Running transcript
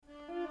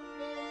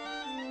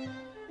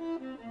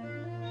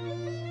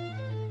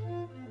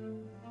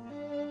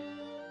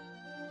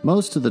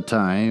Most of the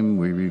time,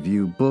 we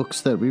review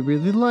books that we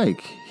really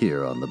like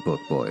here on the Book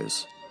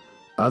Boys.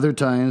 Other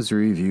times, we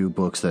review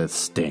books that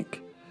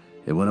stink.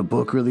 And when a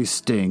book really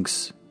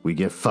stinks, we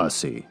get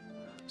fussy.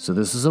 So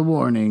this is a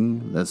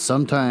warning that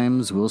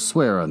sometimes we'll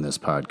swear on this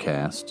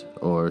podcast,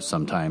 or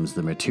sometimes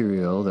the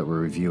material that we're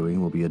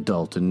reviewing will be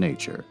adult in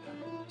nature.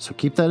 So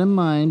keep that in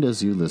mind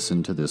as you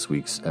listen to this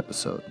week's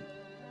episode.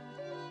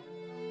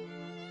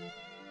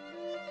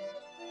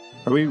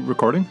 Are we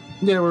recording?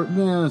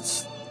 Yeah,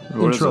 it's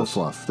What intro is this?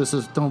 fluff. You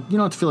don't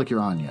have to feel like you're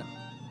on yet.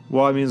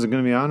 Well, I mean, is it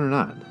going to be on or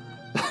not?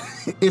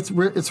 It's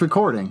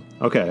recording.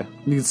 Okay.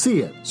 You can see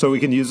it. So we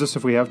can use this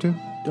if we have to?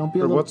 Don't be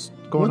a Or little... what's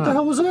going What the on?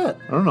 hell was that?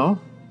 I don't know.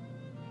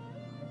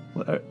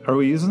 Are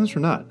we using this or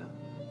not?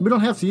 We don't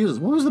have to use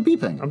it. What was the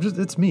beeping?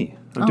 It's me.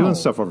 I'm Oh. doing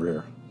stuff over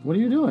here. What are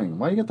you doing?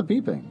 Why you got the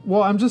beeping?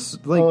 Well, I'm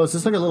just like... Oh, is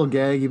this like a little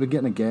gag? You've been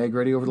getting a gag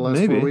ready over the last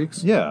maybe. 4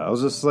 weeks? Yeah, I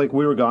was just like,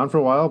 we were gone for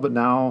a while, but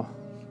now...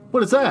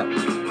 What is that?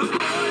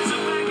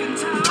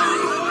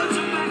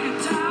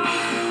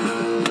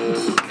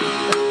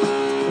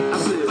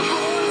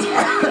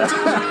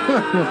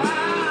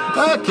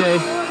 Okay.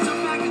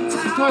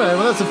 All right,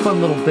 well, that's a fun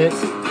little bit.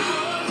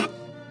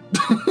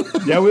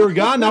 Yeah, we were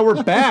gone, now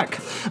we're back.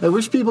 I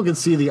wish people could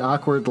see the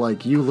awkward,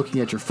 like, you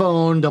looking at your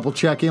phone,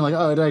 double-checking, like,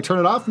 oh, did I turn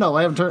it off? No,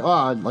 I haven't turned...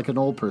 Oh, like an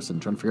old person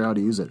trying to figure out how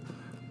to use it.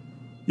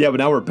 Yeah, but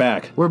now we're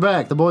back. We're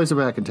back. The boys are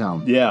back in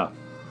town. Yeah.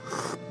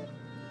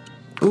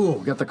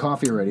 Ooh, got the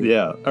coffee ready.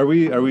 Yeah. Are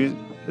we...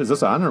 Is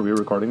this on? Are we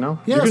recording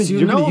now? Yes,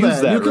 you're know gonna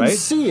use that, You can right?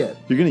 see it.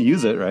 You're going to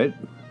use it, right?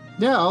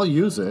 Yeah, I'll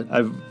use it.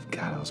 I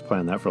was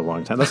planning that for a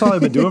long time. That's all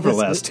I've been doing for the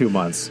last 2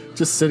 months.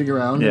 Just sitting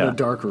around in Yeah. a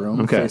dark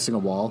room, Okay. facing a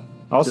wall.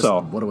 Also-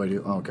 Just, what do I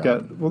do? Oh,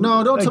 God.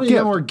 No, don't tell me you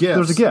got more gifts.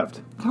 There's a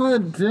gift.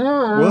 God damn.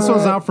 Well, this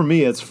one's not for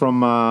me. It's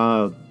from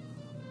Oh,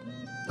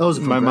 is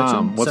it from my Gretchen?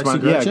 mom. What's Sexy my...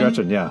 Gretchen? Yeah,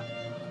 Gretchen, yeah.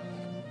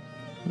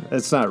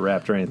 It's not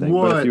wrapped or anything, but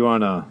What? if you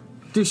want to...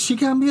 Dude, she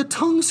got me a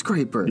tongue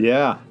scraper.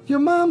 Yeah. Your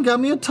mom got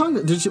me a tongue...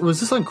 was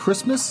this on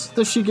Christmas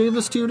that she gave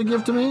this to you to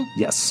give to me?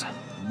 Yes.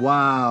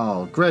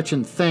 Wow.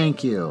 Gretchen,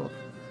 thank you.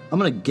 I'm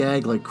going to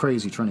gag like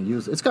crazy trying to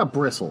use it. It's got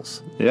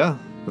bristles. Yeah.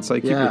 That's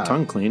like keep Yeah. your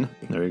tongue clean.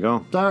 There you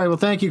go. All right, well,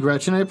 thank you,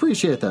 Gretchen. I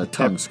appreciate that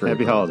tongue scraper.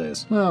 Happy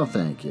holidays. Well,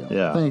 thank you.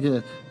 Yeah. Thank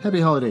you. Happy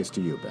holidays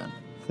to you, Ben.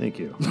 Thank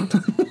you.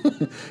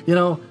 You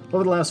know,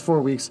 over the last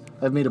 4 weeks,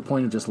 I've made a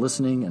point of just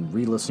listening and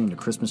re-listening to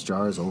Christmas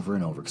Jars over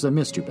and over because I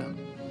missed you, Ben.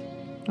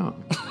 Oh,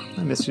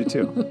 I missed you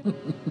too.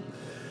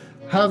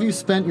 How have you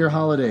spent your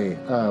holiday?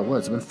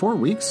 It's been 4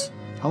 weeks?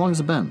 How long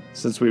has it been?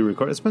 Since we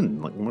recorded, it's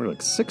been like more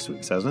like 6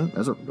 weeks, hasn't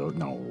it?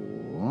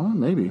 No,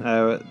 maybe.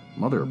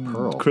 Mother of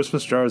pearl.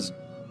 Christmas Jars,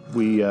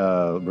 we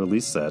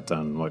released that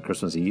on,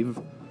 Christmas Eve?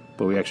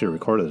 But we actually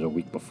recorded it a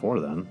week before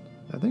then.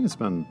 I think it's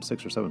been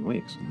 6 or 7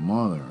 weeks.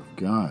 Mother of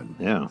God.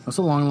 Yeah. That's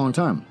a long, long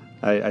time.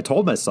 I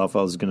told myself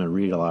I was going to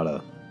read a lot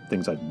of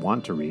things I'd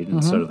want to read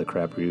instead of the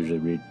crap we usually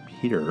read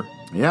here.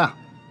 Yeah.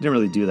 Didn't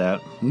really do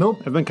that.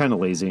 Nope. I've been kind of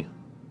lazy.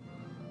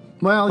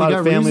 Well, you lot got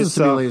of family reasons to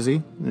be stuff.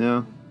 lazy.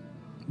 Yeah.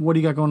 What do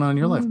you got going on in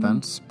your life,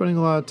 Ben? Spending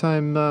a lot of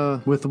time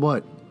With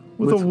what?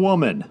 with a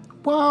woman.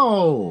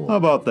 Whoa. How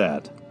about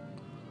that?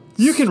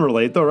 You can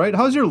relate, though, right?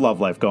 How's your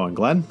love life going,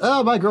 Glenn?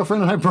 Oh, my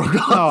girlfriend and I broke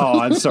up. Oh,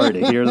 I'm sorry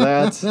to hear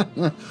that.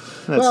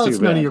 That's well, too it's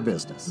bad. none of your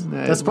business.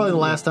 That's probably the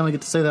last time I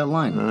get to say that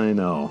line. I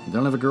know.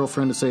 Don't have a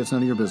girlfriend to say it's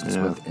none of your business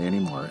Yeah. with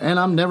anymore. And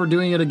I'm never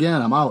doing it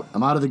again. I'm out.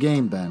 I'm out of the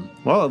game, Ben.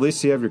 Well, at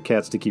least you have your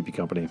cats to keep you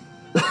company.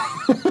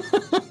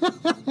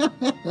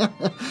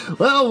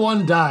 Well,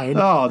 one died,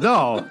 Oh,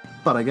 no.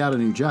 but I got a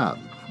new job.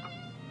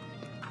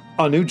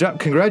 A new job.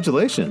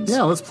 Congratulations.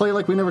 Yeah, let's play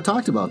like we never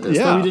talked about this.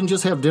 Yeah. Like we didn't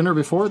just have dinner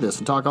before this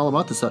and talk all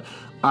about this stuff.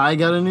 I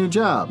got a new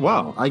job.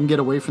 Wow. I can get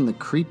away from the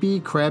creepy,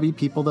 crabby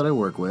people that I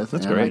work with.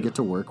 That's and great. I get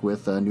to work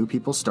with new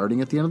people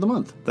starting at the end of the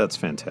month. That's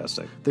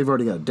fantastic. They've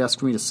already got a desk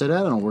for me to sit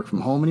at. I don't work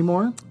from home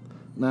anymore.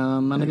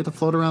 And I get to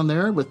float around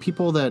there with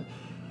people that,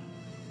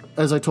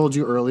 as I told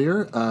you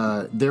earlier,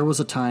 there was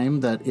a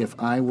time that if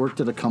I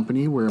worked at a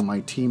company where my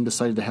team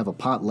decided to have a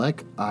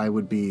potluck, I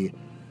would be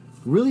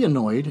really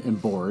annoyed and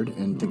bored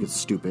and think it's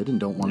stupid and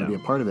don't want to Yeah.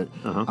 be a part of it.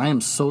 I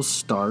am so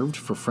starved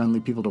for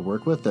friendly people to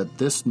work with that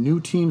this new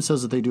team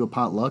says that they do a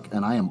potluck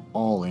and I am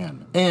all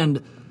in.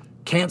 And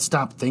can't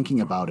stop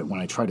thinking about it when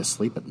I try to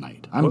sleep at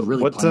night. I'm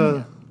really planning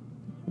it.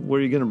 What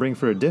are you going to bring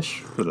for a dish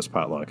for this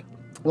potluck?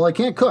 Well, I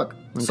can't cook,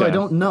 so I Okay.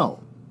 don't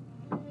know.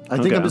 I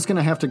think Okay. I'm just going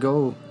to have to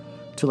go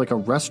to like a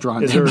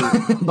restaurant Is and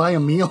there- buy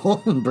a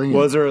meal and bring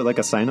Well, it. is there like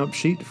a sign-up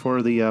sheet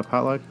for the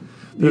potluck?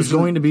 There's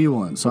going to be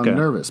one, so Okay. I'm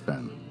nervous,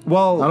 Ben.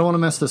 Well, I don't want to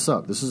mess this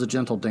up. This is a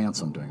gentle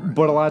dance I'm doing right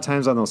but a lot of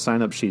times on those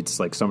sign-up sheets,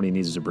 like somebody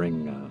needs to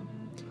bring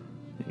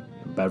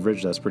a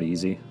beverage. That's pretty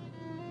easy.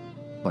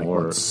 now. Like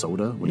or- what,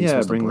 soda? What are you Yeah,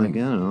 supposed bring to like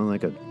bring? I don't know,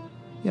 like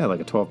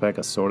a 12-pack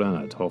of soda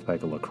and a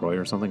 12-pack of LaCroix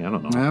or something. I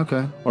don't know.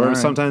 Okay. Or All right.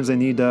 sometimes they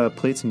need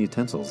plates and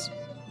utensils.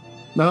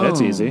 No.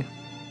 That's easy.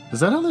 Is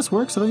that how this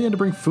works? I thought you had to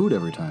bring food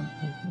every time.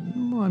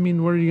 Well, I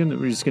mean, what are you gonna?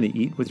 Are you just gonna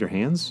eat with your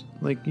hands?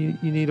 Like you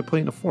need a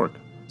plate and a fork.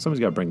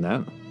 Somebody's got to bring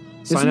that.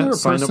 Isn't there a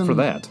Sign up for person-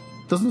 that.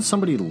 doesn't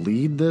somebody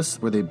lead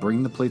this where they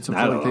bring the plates and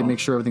I don't like they know. make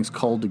sure everything's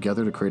culled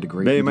together to create a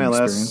great Maybe my eating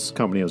last experience?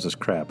 company was just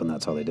crap, and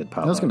that's how they did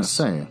potlucks. I was going to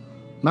say.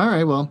 All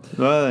right, well,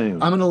 Well, anyway.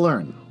 I'm going to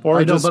learn. Or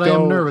I don't, just but I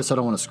am go- nervous. I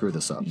don't want to screw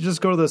this up. You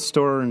just go to the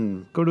store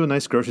and go to a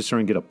nice grocery store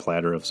and get a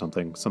platter of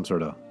something, some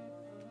sort of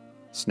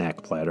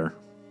snack platter.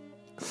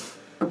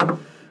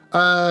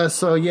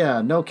 So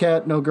yeah, no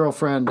cat, no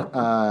girlfriend. New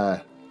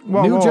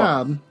whoa.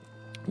 job.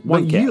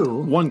 One but cat. you,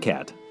 One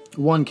cat.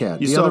 one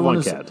cat. You the still other have one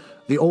is cat.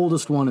 the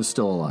oldest one is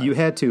still alive. You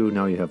had two,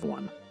 now you have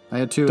one. I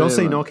had two. Don't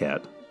say no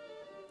cat.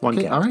 One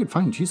Okay, cat. all right,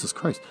 fine. Jesus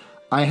Christ,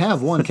 I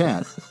have one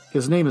cat.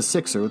 His name is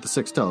Sixer with the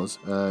 6 toes.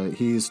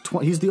 He's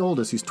the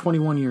oldest. He's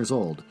 21 years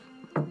old.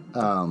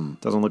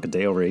 Doesn't look a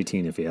day over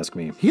 18 if you ask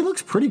me. He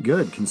looks pretty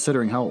good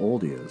considering how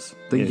old he is.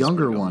 The He is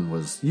younger pretty good. one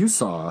was. You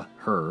saw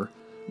her.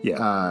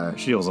 Yeah.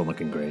 She wasn't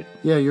looking great.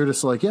 Yeah, you're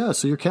just like, yeah,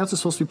 so your cats are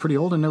supposed to be pretty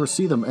old and never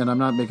see them. And I'm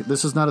not making,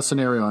 this is not a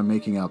scenario I'm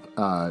making up.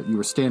 You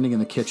were standing in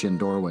the kitchen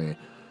doorway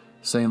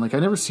saying, like, I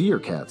never see your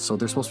cats, so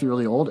they're supposed to be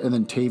really old. And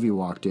then Tavy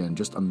walked in,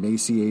 just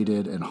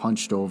emaciated and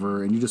hunched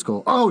over. And you just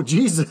go, oh,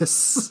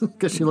 Jesus,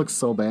 because she looks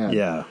so bad.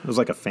 Yeah. It was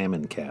like a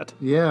famine cat.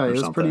 Yeah, or it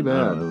was something. pretty I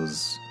don't bad. know, it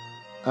was.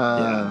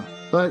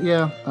 But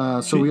yeah,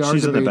 so we are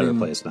she's in a debating. better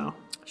place now.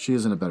 She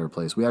is in a better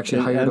place. We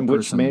actually hired a And which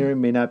person. may or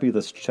may not be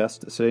this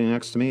chest sitting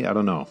next to me. I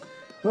don't know.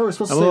 Well, we're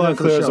supposed I'm to a say little that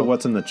for the unclear as show. to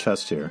what's in the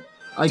chest here.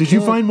 I Did you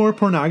can't- find more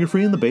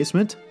pornography in the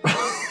basement?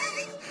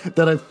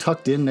 that I've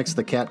tucked in next to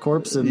the cat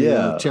corpse in the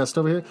Yeah. chest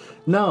over here?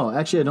 No,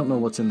 actually, I don't know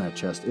what's in that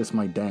chest. It's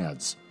my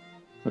dad's.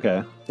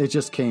 Okay. It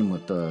just came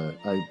with the.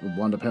 I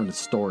wound up having to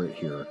store it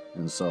here,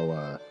 and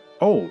so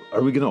Oh,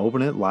 are we going to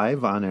open it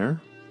live on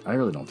air? I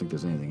really don't think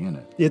there's anything in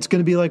it. It's going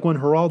to be like when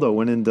Geraldo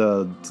went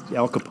into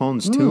Al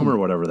Capone's tomb or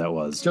whatever that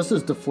was. Just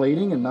as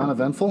deflating and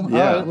non-eventful.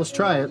 Yeah. All right, let's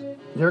try it.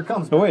 Here it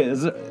comes. Oh, wait,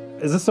 is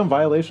this some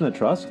violation of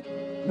trust?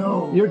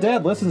 No. Your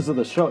dad listens to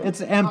the show.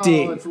 It's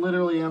empty. Oh, it's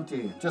literally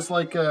empty, just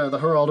like the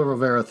Geraldo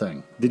Rivera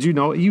thing. Did you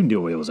know? You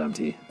knew it was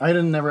empty. I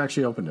never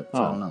actually opened it,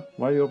 so I don't know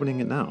Why are you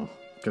opening it now?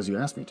 because you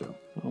asked me to.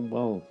 Oh,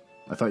 well,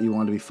 I thought you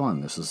wanted to be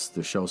fun. This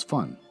show's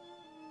fun.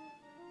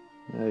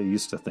 I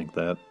used to think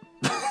that.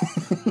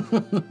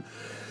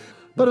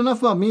 But enough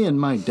about me and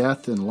my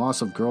death and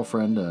loss of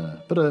girlfriend.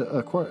 But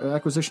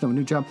acquisition of a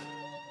new job.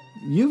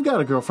 You've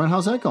got a girlfriend.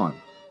 How's that going?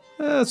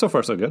 So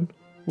far, so good.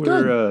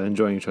 We're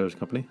enjoying each other's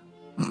company.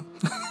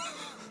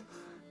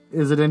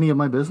 Is it any of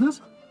my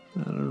business?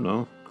 I don't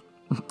know.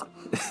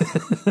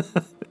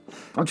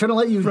 I'm trying to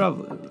let you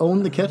Probably.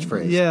 own the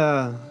catchphrase.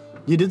 Yeah.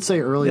 You did say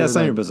earlier. Yeah, it's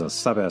not that- your business.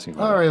 Stop asking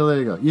about All right, well, there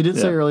you go. You did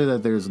say Yeah. earlier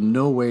that there's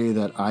no way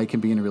that I can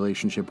be in a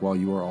relationship while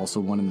you are also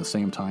one in the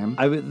same time.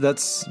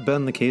 That's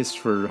been the case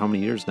for how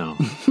many years now?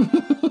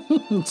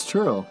 It's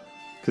true.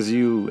 Because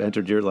you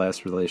entered your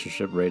last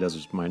relationship right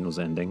as mine was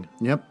ending.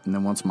 Yep. And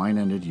then once mine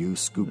ended, you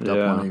scooped up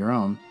Yeah. one of your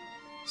own.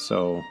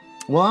 So,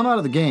 Well, I'm out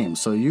of the game,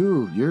 so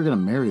you're going to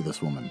marry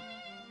this woman.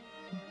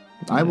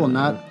 I will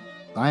not.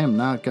 I am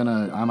not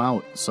gonna. I'm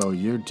out. So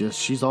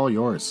she's all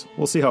yours.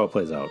 we'll see how it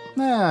plays out.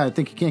 Nah, I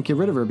think you can't get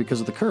rid of her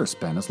because of the curse,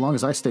 Ben. As long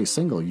as I stay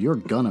single, you're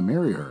gonna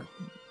marry her.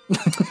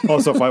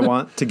 Also, if I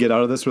want to get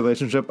out of this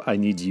relationship, I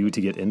need you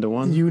to get into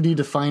one. You need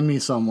to find me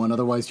someone,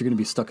 otherwise you're gonna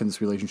be stuck in this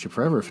relationship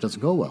forever if it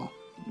doesn't go well.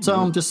 So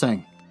I'm just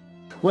saying.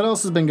 What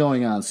else has been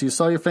going on? So you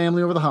saw your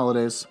family over the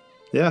holidays.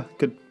 Yeah,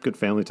 good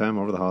family time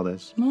over the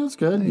holidays. Well, that's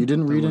good. You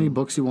didn't read any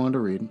books you wanted to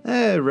read.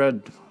 I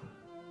read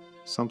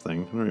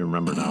something. I don't even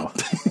remember now.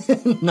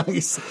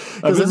 Nice. I've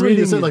Because been that's what you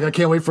reading- said, like, I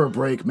can't wait for a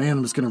break. Man,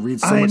 I'm just going to read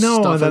so I much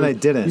know, stuff. and then I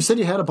didn't. You said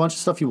you had a bunch of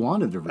stuff you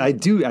wanted to read. I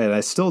do. I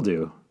still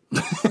do.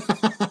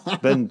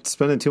 Been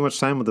spending too much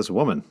time with this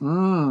woman.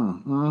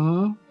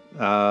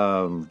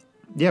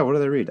 Yeah, what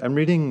did I read? I'm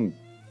reading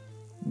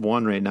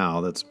one right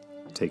now that's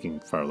taking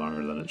far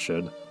longer than it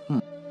should.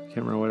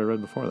 Can't remember what I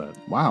read before that.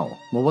 Wow.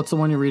 Well, what's the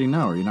one you're reading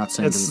now? Or are you not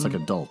saying It's it's like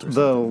adult or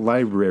The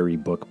library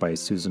book by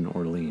Susan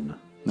Orlean.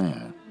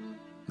 something?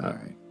 Yeah. All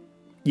right.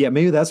 Yeah,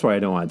 maybe that's why I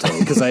don't want to tell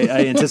you, because I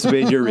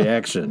anticipated your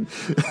reaction.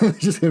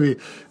 Just going to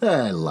be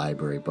a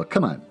library book.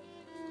 Come on.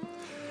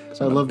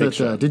 I love big that.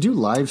 show. Did you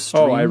live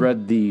stream? Oh, I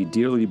read The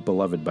Dearly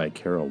Beloved by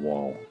Kara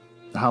Wall.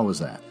 How was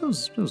that? It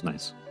was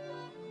nice.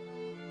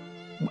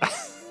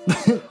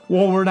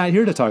 Well, we're not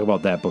here to talk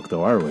about that book,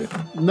 though, are we?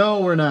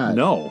 No, we're not.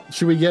 No.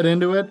 Should we get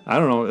into it? I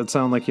don't know. It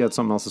sounded like you had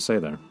something else to say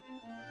there.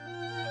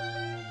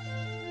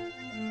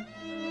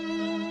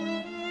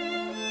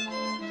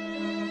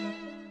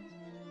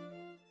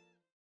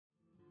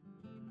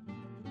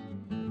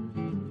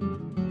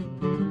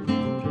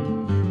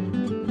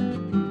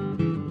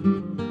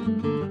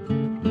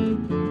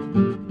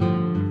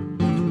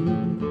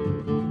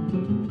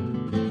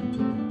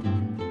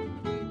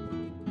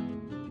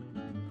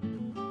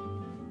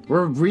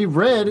 We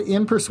read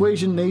In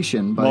Persuasion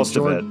Nation by Most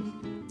of George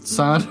it.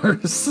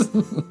 Saunders.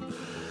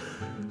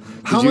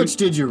 How you- much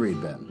did you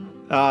read, Ben?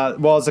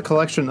 Well, it's a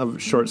collection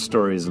of short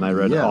stories, and I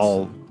read Yes.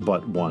 all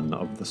but one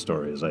of the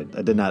stories. I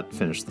did not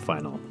finish the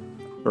final.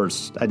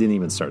 I didn't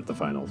even start the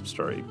final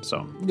story,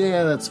 so.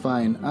 Yeah, that's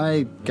fine.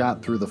 I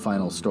got through the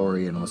final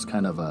story and was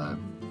kind of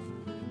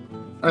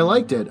I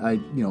liked it.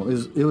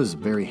 It was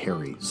very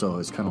hairy, so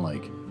it's kind of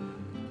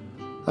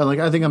like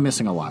I think I'm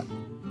missing a lot.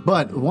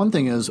 But one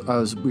thing is,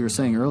 we were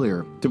saying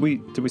earlier. Did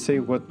we say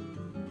what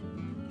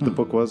the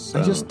book was?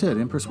 I just did.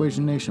 In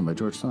Persuasion Nation by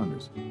George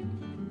Saunders.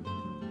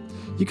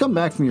 You come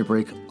back from your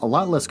break a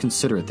lot less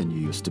considerate than you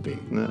used to be.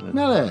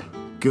 Not a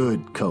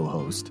good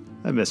co-host.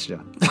 I missed you.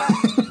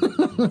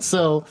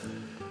 So,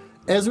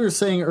 as we were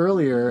saying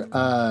earlier,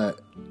 a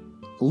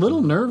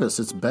little nervous.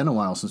 It's been a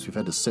while since we've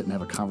had to sit and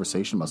have a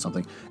conversation about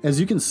something. As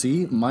you can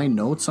see, my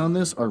notes on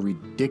this are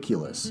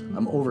ridiculous.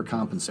 I'm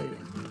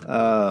overcompensating.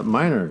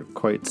 Mine are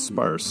quite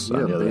sparse. Yeah,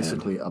 on the other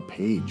basically hand. a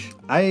page.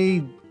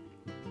 I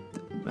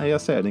gotta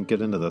say, I didn't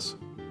get into this.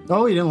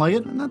 Oh, you didn't like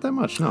it? Not that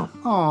much, no.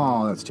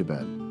 Oh, that's too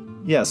bad.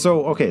 Yeah,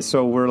 so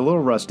we're a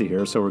little rusty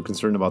here, so we're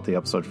concerned about the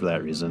episode for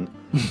that reason.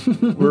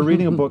 We're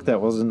reading a book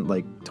that wasn't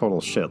like total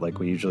shit like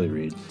we usually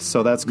read,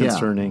 so that's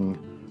concerning.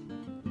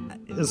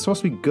 Yeah. It's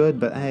supposed to be good,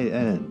 but I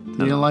didn't. You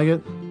didn't like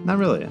it? Not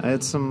really. I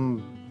had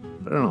some,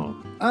 I don't know.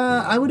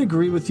 I would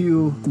agree with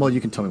you. Well, you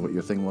can tell me what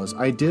your thing was.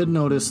 I did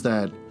notice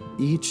that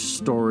each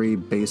story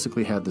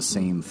basically had the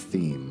same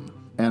theme.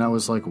 And I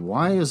was like,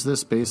 why is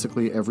this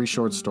basically every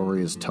short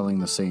story is telling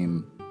the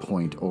same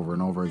point over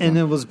and over again? And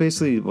it was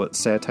basically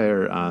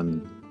satire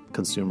on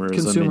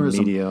consumerism and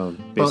media,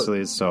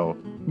 basically. So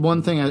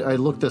one thing, I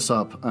looked this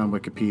up on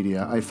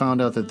Wikipedia. I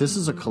found out that this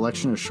is a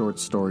collection of short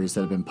stories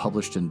that have been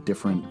published in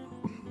different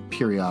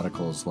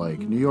periodicals like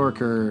New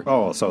Yorker.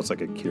 Oh, so it's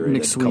like a curated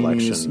McSweeney's,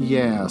 collection.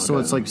 Yeah, okay. So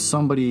it's like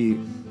somebody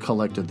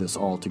collected this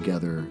all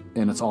together,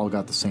 and it's all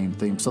got the same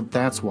theme. So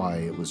that's why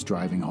it was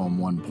driving home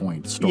one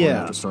point, story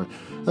after story.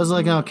 I was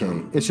like,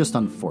 okay, it's just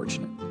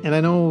unfortunate. And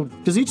I know...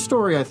 Because each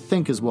story, I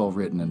think, is well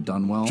written and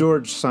done well.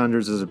 George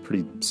Saunders is a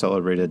pretty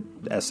celebrated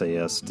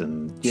essayist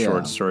and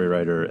short story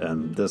writer,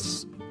 and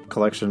this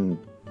collection,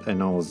 I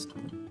know, was...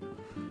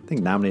 I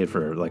think nominated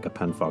for like a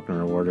Penn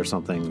Faulkner Award or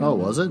something. Oh,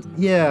 was it?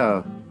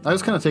 Yeah. I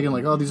was kind of thinking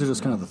like, oh, these are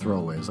just kind of the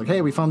throwaways. Like,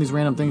 hey, we found these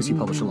random things you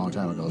published a long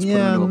time ago. Let's put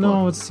them into a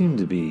book. It seemed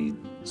to be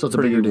so it's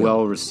pretty a bigger deal.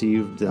 well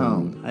received.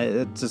 And I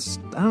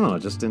don't know,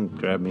 it just didn't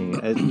grab me.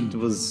 It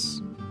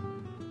was...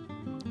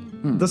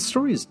 The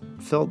stories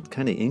felt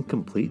kind of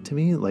incomplete to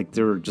me. Like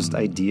there were just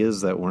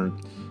ideas that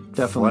weren't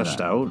fleshed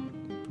out.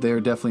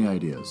 They're definitely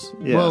ideas.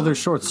 Yeah. Well, they're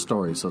short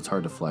stories, so it's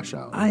hard to flesh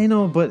out. I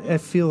know, but I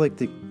feel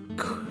like I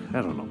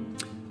don't know.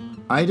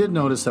 I did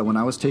notice that when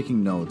I was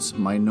taking notes,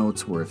 my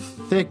notes were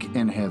thick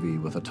and heavy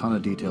with a ton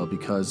of detail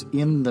because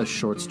in the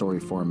short story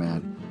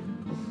format,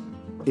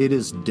 it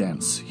is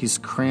dense. He's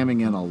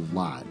cramming in a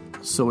lot.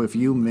 So if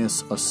you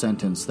miss a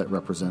sentence that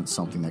represents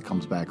something that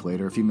comes back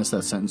later, if you miss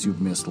that sentence, you've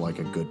missed like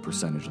a good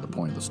percentage of the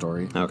point of the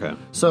story. Okay.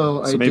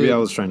 So maybe I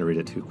was trying to read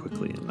it too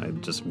quickly and I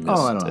just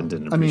missed and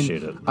didn't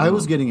appreciate it. I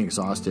was getting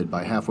exhausted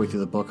by halfway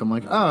through the book. I'm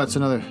like, oh, it's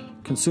another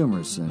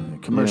consumers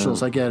and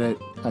commercials. Yeah. I get it.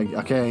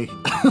 Okay.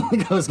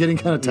 I was getting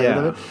kind of tired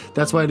of it.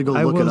 That's why I had to go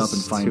look it up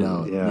and find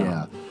out.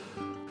 Yeah.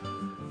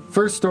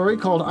 First story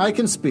called I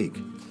Can Speak.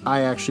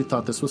 I actually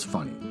thought this was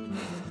funny.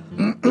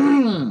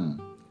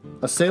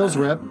 A sales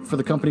rep for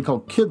the company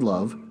called Kid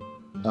Love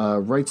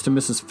writes to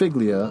Mrs.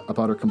 Figlia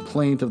about her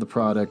complaint of the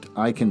product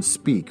I Can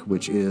Speak,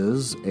 which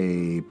is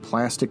a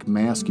plastic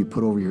mask you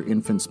put over your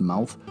infant's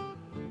mouth.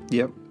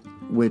 Yep.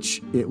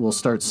 Which it will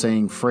start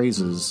saying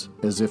phrases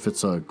as if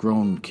it's a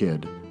grown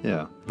kid.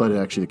 Yeah. But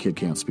actually the kid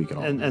can't speak at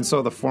all. And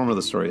so the form of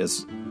the story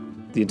is,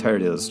 the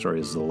entirety of the story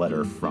is the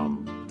letter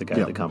from the guy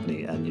at the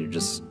company, and you're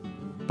just,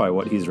 by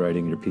what he's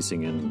writing, you're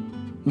piecing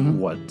in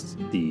what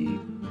the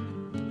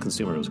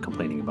consumer was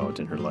complaining about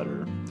in her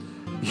letter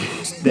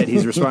that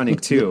he's responding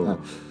to. Yeah.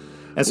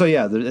 And so,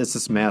 it's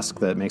this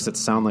mask that makes it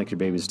sound like your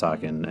baby's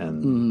talking,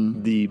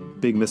 and the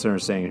big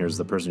misunderstanding here is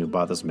the person who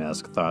bought this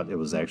mask thought it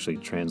was actually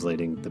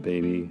translating the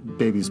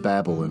baby's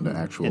babble into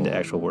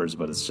actual words,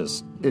 but it's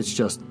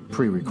just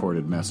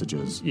pre-recorded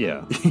messages.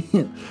 Yeah.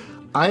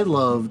 I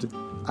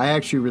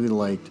actually really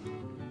liked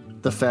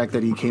the fact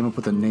that he came up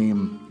with a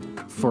name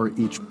for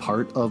each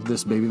part of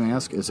this baby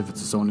mask as if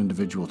it's its own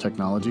individual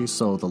technology.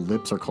 So the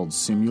lips are called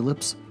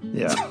Simulips,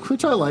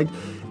 which I liked.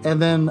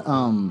 And then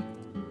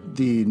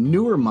the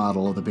newer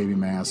model of the baby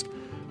mask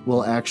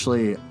will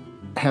actually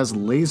has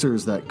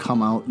lasers that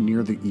come out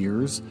near the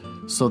ears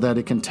so that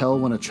it can tell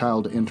when a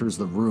child enters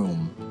the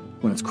room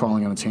when it's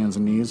crawling on its hands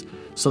and knees,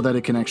 so that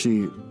it can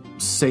actually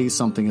say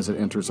something as it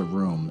enters a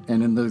room.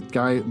 And in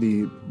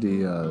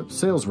the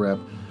sales rep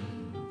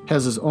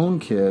has his own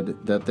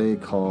kid that they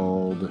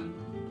called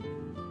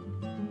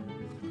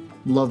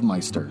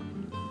Lovemeister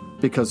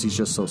because he's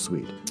just so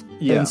sweet.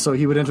 Yeah. And so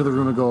he would enter the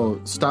room and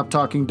go, "Stop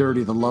talking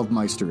dirty, the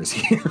Lovemeister is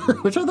here,"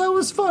 which I thought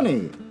was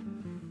funny.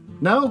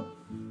 No?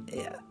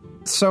 Yeah.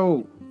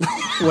 So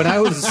when I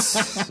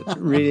was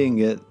reading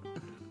it,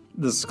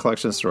 this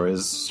collection of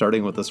stories,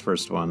 starting with this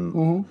first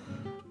one,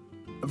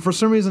 for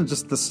some reason,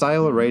 just the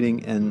style of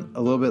writing and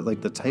a little bit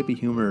like the type of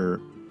humor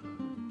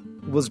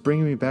was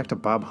bringing me back to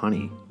Bob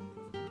Honey.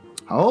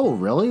 Oh,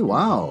 really?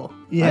 Wow.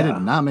 Yeah. I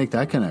did not make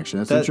that connection.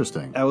 That's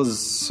interesting. I was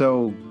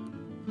so...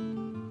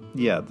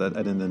 Yeah, that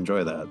I didn't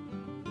enjoy that.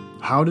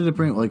 How did it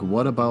bring? Like,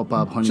 what about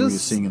Bob Honey were you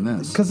seeing in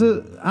this? Because I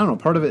don't know.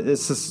 Part of it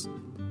is this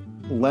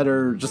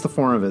letter. Just the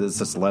form of it is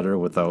this letter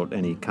without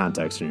any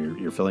context, and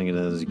you're filling it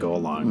in as you go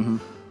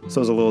along. So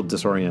it's a little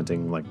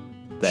disorienting, like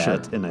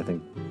that. Sure. And I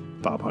think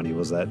Bob Honey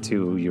was that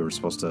too. You were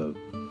supposed to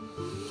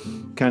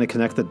kind of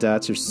connect the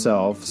dots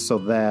yourself, so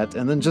that,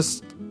 and then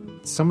just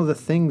some of the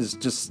things.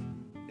 Just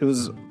it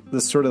was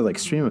this sort of like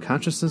stream of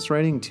consciousness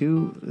writing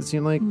too. It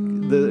seemed like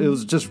it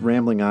was just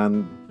rambling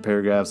on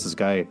paragraphs. This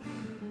guy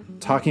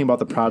talking about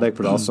the product,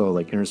 but also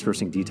like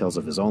interspersing details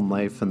of his own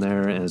life in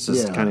there, and it's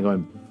just kind of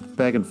going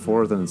back and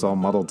forth, and it's all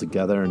muddled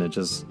together, and it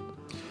just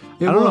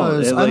I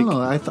don't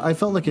know. I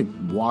felt like it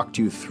walked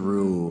you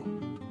through,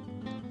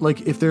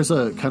 like if there's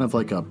a kind of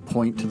like a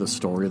point to the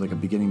story, like a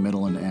beginning,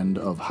 middle, and end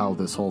of how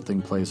this whole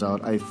thing plays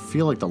out. I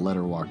feel like the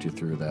letter walked you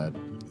through that.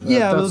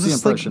 Yeah, that's it was the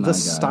just like impression the I got.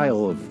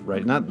 style of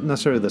writing, not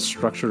necessarily the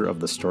structure of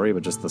the story,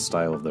 but just the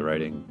style of the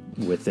writing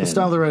within. The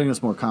style of the writing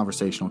is more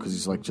conversational because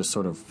he's like just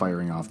sort of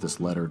firing off this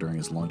letter during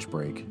his lunch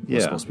break. Yeah.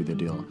 That's supposed to be the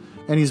deal.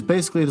 And he's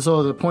basically,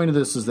 so the point of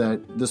this is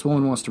that this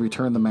woman wants to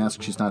return the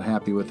mask. She's not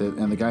happy with it.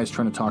 And the guy's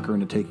trying to talk her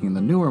into taking the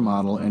newer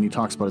model. And he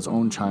talks about his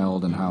own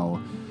child and how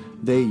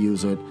they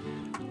use it.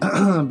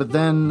 But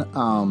then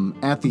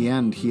at the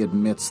end, he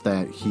admits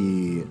that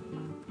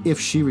if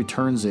she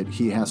returns it,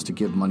 he has to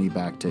give money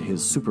back to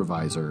his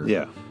supervisor.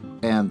 Yeah.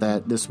 And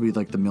that this would be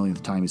like the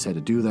millionth time he's had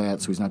to do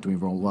that, so he's not doing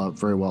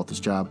very well at this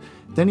job.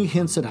 Then he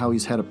hints at how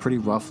he's had a pretty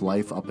rough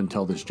life up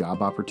until this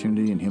job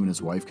opportunity, and him and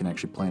his wife can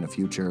actually plan a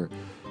future.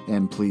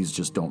 And please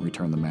just don't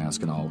return the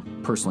mask, and I'll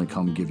personally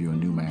come give you a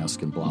new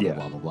mask, and blah, blah,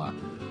 blah, blah, blah.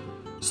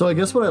 So I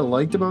guess what I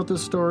liked about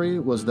this story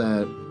was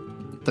that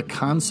the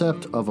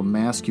concept of a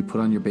mask you put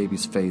on your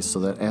baby's face so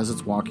that as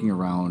it's walking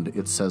around,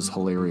 it says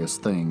hilarious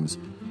things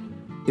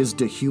is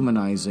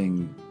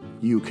dehumanizing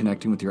you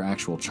connecting with your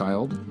actual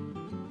child.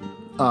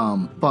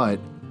 But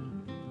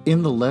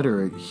in the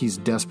letter, he's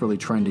desperately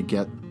trying to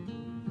get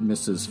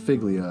Mrs.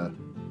 Figlia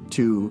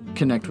to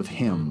connect with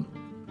him,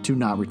 to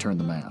not return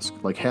the mask.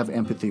 Like, have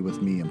empathy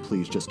with me and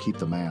please just keep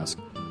the mask.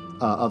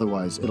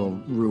 Otherwise, it'll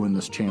ruin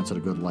this chance at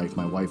a good life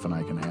my wife and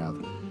I can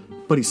have.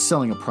 But he's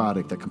selling a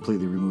product that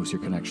completely removes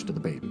your connection to the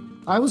baby.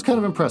 I was kind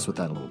of impressed with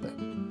that a little bit.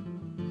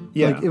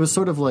 Yeah. Like, it was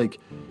sort of like,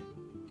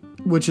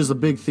 which is a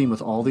big theme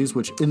with all these,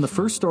 which in the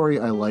first story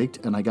I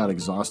liked and I got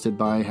exhausted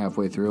by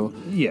halfway through,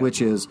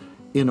 which is,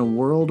 in a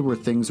world where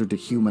things are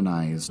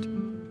dehumanized,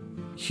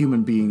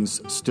 human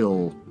beings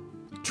still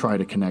try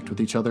to connect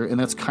with each other, and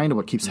that's kind of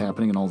what keeps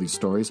happening in all these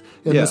stories.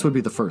 And this would be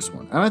the first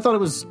one. And I thought it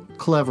was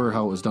clever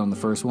how it was done in the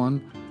first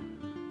one,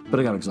 but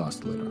I got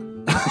exhausted later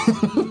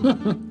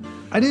on.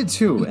 I did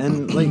too,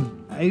 and like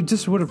I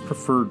just would have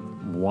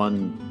preferred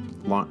one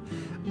long.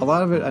 A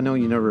lot of it, I know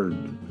you never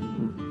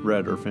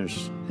read or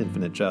finished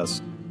Infinite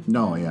Jest.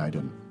 No, yeah, I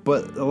didn't.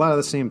 But a lot of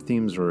the same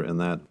themes were in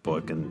that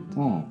book, and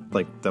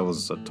like that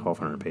was a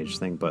 1,200-page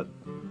thing. But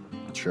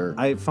sure,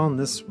 I found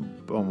this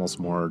almost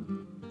more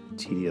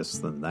tedious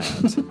than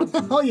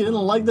that. Oh, you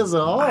didn't like this at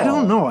all? I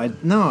don't know. It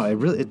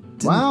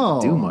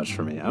didn't do much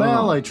for me. I don't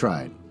know. I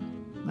tried.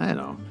 I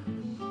know.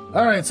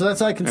 All right, so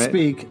that's I Can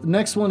Speak.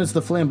 Next one is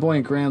The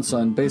Flamboyant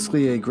Grandson.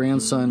 Basically, a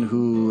grandson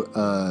who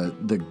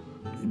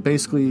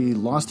basically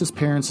lost his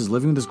parents, is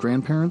living with his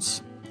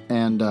grandparents.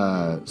 And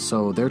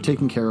so they're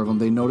taking care of him.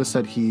 They notice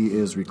that he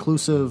is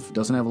reclusive,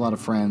 doesn't have a lot of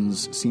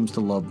friends, seems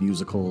to love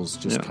musicals,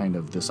 just kind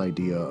of this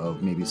idea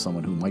of maybe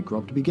someone who might grow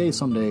up to be gay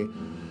someday.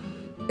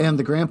 And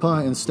the grandpa,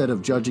 instead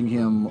of judging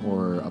him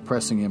or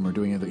oppressing him or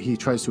doing it, he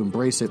tries to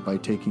embrace it by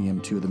taking him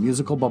to the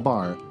musical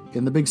Babar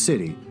in the big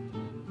city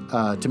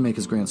to make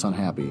his grandson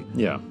happy.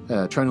 Yeah.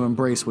 Trying to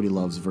embrace what he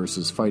loves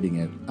versus fighting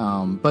it.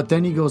 But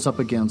then he goes up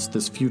against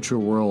this future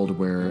world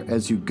where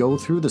as you go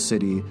through the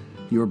city,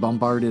 you are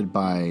bombarded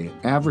by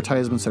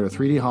advertisements that are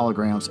 3D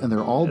holograms, and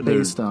they're all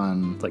based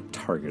on... like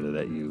targeted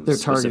at you. They're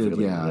targeted,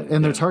 yeah.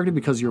 And they're targeted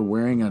because you're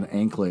wearing an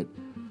anklet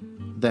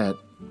that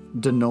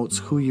denotes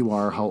who you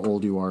are, how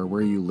old you are,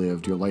 where you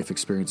lived, your life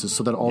experiences,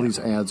 so that all these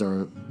ads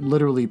are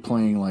literally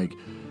playing like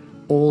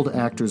old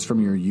actors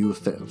from your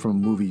youth, from a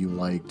movie you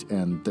liked.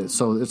 And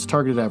so it's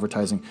targeted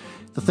advertising.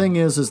 The thing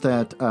is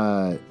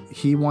that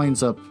he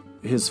winds up...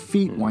 his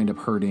feet wind up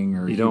hurting,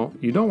 or you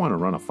don't want to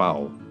run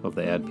afoul of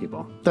the ad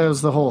people. That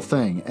was the whole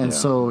thing, and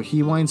so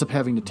he winds up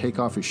having to take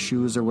off his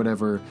shoes or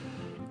whatever,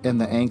 and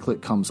the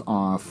anklet comes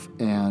off,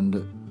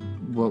 and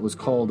what was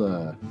called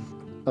a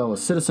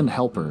citizen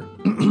helper.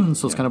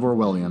 So it's kind of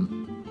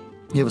Orwellian.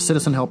 You have a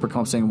citizen helper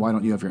come saying, "Why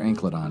don't you have your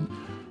anklet on?"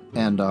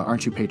 And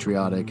aren't you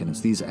patriotic? And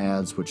it's these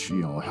ads which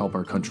help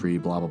our country,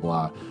 blah blah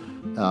blah.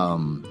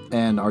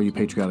 And are you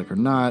patriotic or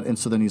not? And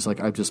so then he's like,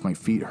 my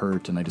feet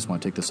hurt and I just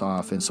want to take this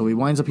off. And so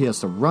he has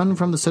to run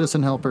from the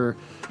citizen helper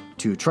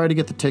to try to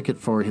get the ticket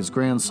for his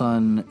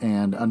grandson,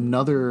 and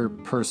another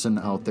person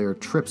out there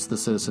trips the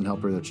citizen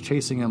helper that's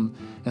chasing him,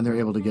 and they're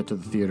able to get to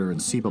the theater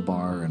and see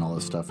Babar and all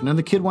this stuff. And then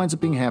the kid winds up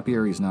being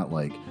happier. He's not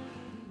like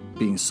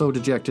being so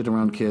dejected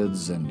around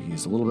kids, and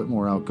he's a little bit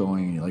more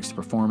outgoing, and he likes to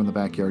perform in the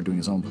backyard doing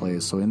his own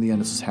plays. So in the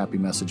end, it's this happy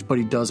message, but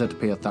he does have to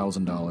pay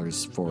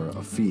 $1,000 for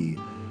a fee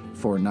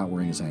for not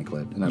wearing his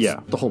anklet. And that's Yeah.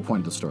 the whole point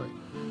of the story.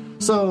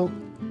 So,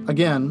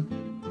 again,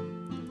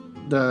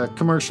 the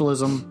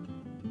commercialism,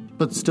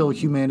 but still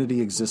humanity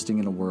existing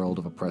in a world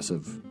of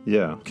oppressive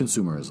Yeah.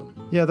 consumerism.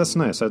 Yeah, that's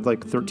nice. I'd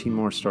like 13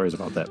 more stories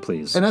about that,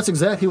 please. And that's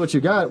exactly what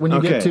you got when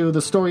you get Okay. to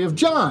the story of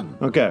John,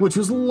 Okay. which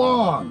was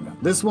long.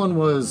 This one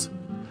was,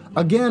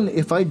 again,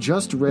 if I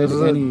just read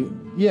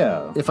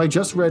if I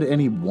just read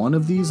any one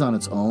of these on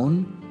its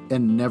own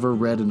and never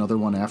read another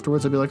one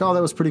afterwards, I'd be like, oh,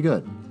 that was pretty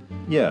good.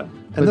 Yeah.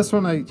 And this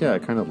one, I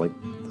kind of like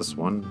this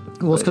one.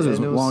 Well, it's because it was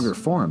And longer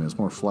form. It was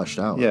more fleshed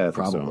out, Yeah, I think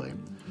probably. so.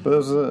 But it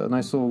was a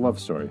nice little love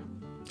story.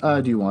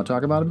 Do you want to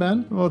talk about it,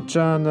 Ben? Well,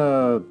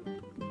 John,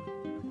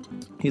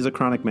 he's a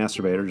chronic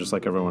masturbator, just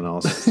like everyone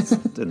else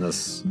in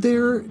this.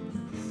 They're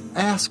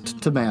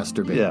asked to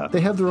masturbate. Yeah.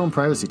 They have their own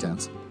privacy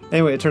tents.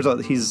 Anyway, it turns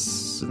out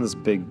he's in this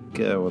big,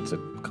 what's it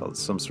called?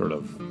 Some sort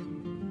of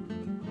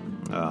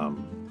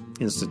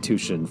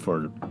institution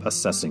for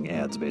assessing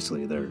ads,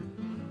 basically. They're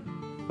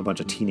a bunch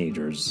of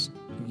teenagers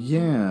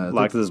Yeah.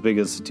 locked in this big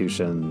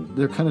institution.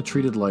 They're kind of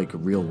treated like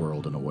real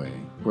world in a way,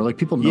 where like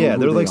people know Yeah, who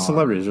they're they like are.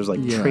 celebrities. There's like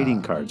Yeah.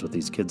 trading cards with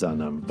these kids on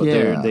them. But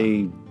Yeah.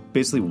 they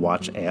basically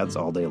watch ads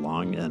all day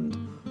long and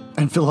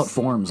And fill out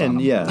forms on and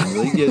them.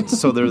 yeah,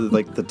 so they're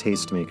like the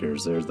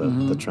tastemakers. They're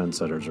the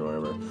trendsetters or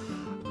whatever.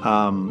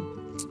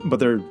 But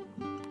they're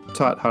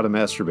taught how to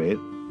masturbate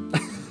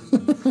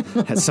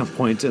at some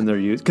point in their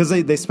youth because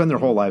they spend their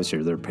whole lives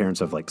here. Their parents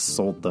have like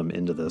sold them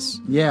into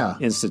this Yeah.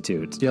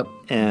 institute. Yep.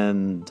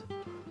 And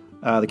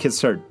the kids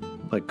start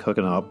like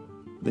hooking up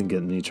and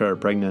getting each other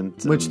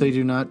pregnant. Which they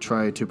do not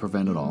try to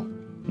prevent at all.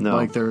 No.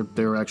 Like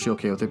they're actually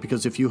okay with it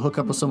because if you hook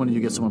up with someone and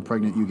you get someone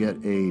pregnant, you get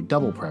a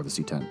double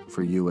privacy tent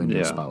for you and your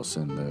Yeah. spouse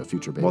and the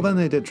future baby. Well, then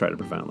they did try to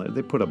prevent it. Like,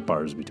 they put up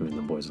bars between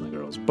the boys and the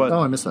girls. But Oh,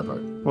 I missed that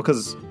part. well,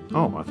 because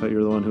I thought you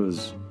were the one who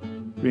was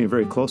reading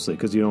very closely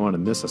because you don't want to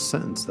miss a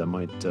sentence that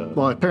might.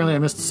 Well, apparently I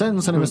missed a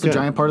sentence and I missed a Okay.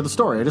 giant part of the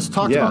story. I just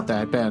talked Yeah. about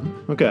that, Ben.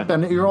 Okay.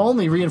 Ben, you're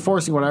only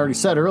reinforcing what I already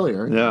said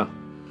earlier. Yeah.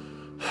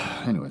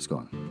 Anyways, go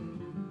on.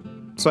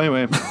 So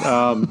anyway,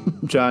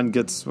 John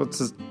gets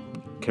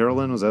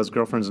Carolyn, was that his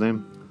girlfriend's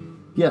name?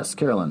 Yes,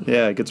 Carolyn.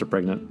 Yeah, gets her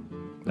pregnant.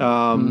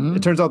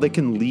 It turns out they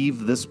can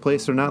leave this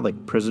place. They're not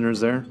like prisoners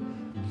there.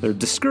 They're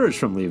discouraged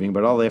from leaving,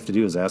 but all they have to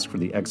do is ask for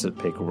the exit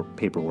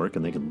paperwork,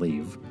 and they can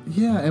leave.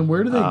 Yeah, and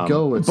where do they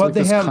go? It's but like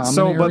they this have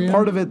common but area?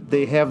 part of it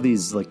they have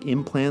these like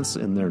implants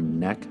in their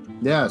neck,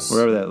 Yes.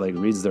 wherever that like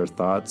reads their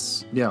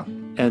thoughts. Yeah.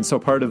 And so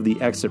part of the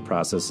exit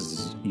process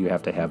is you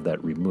have to have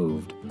that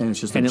removed. And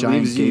it's just a And it giant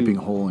leaves you- gaping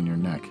hole in your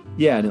neck.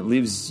 Yeah, and it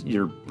leaves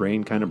your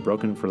brain kind of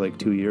broken for like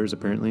 2 years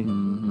apparently,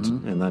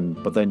 and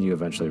then you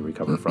eventually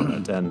recover from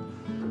it. And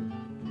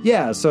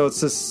yeah, so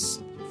it's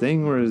this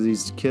thing where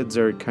these kids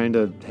are kind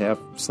of half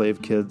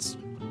slave kids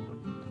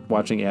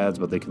watching ads,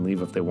 but they can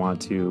leave if they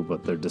want to,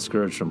 but they're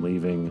discouraged from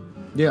leaving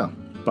Yeah.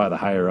 by the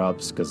higher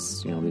ups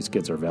because these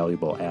kids are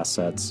valuable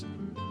assets.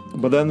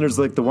 But then there's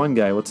like the one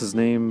guy, what's his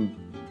name?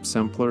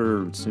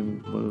 Sempler?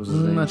 What was his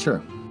name? I'm not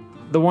sure.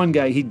 The one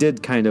guy, he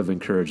did kind of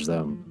encourage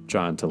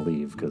John to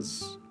leave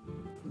because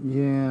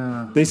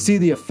Yeah. they see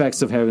the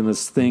effects of having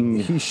this thing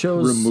He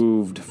shows-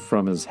 removed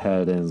from his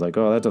head, and he's like,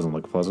 "Oh, that doesn't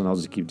look pleasant. I'll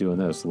just keep doing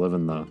this,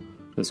 living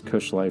this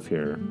cush life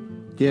here."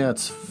 Yeah,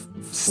 it's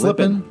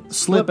Slippin'.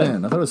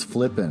 Slippin'. I thought it was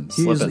flippin'.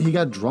 Slippin'. He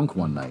got drunk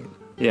one night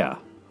Yeah,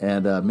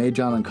 and made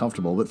John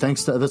uncomfortable. But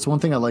that's one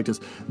thing I liked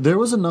is there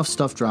was enough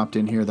stuff dropped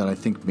in here that I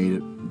think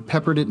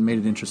peppered it and made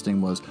it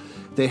interesting was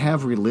they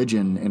have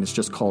religion and it's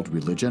just called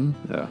religion.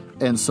 yeah,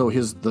 And so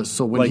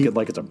when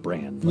like it's a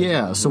brand. Like,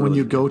 yeah, so when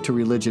you go to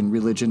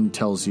religion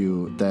tells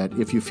you that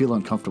if you feel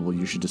uncomfortable,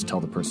 you should just tell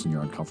the person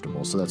you're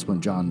uncomfortable. So that's when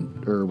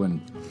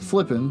when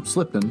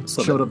Slippin'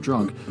 showed up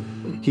drunk,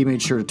 he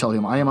made sure to tell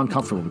him, I am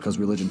uncomfortable because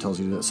religion tells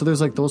you that. So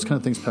there's like those kind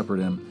of things peppered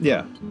in.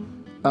 yeah,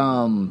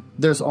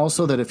 There's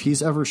also that if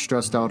he's ever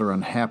stressed out or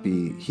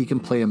unhappy, he can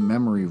play a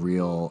memory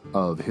reel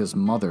of his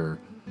mother,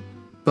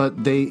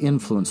 but they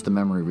influence the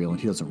memory reel and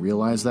he doesn't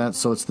realize that.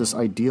 So it's this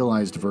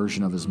idealized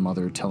version of his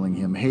mother telling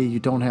him, hey, you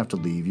don't have to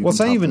leave. You Well,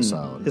 can it's not tough this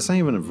out. it's not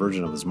even a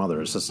version of his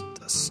mother. It's just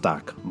a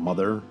stock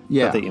mother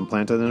Yeah. that they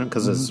implanted in him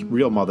because his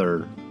real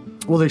mother.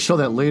 Well, they show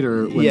that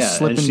later when Yeah, and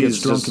Slippin' gets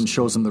she's drunk just- and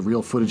shows him the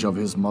real footage of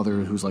his mother,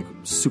 who's like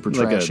super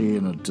Like trashy a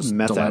and just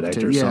meth addict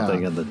dilapidated. or Yeah.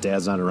 something, and the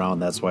dad's not around.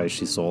 That's why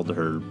she sold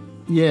her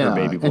Yeah,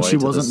 baby boy and she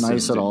to wasn't this nice at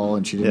institute. all,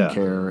 and she didn't Yeah,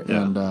 care.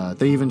 yeah. And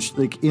they even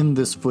like in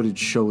this footage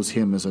shows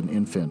him as an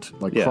infant,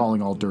 like Yeah.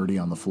 crawling all dirty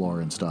on the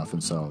floor and stuff.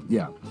 And so,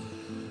 yeah.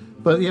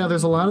 But yeah,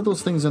 there's a lot of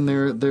those things in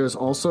there. There's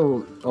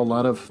also a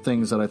lot of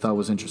things that I thought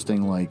was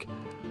interesting, like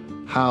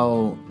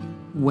how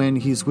when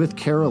he's with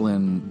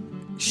Carolyn,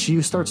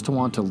 she starts to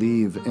want to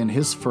leave, and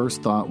his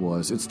first thought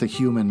was it's the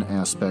human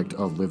aspect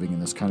of living in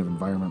this kind of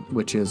environment,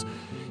 which is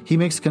he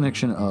makes a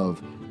connection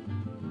of.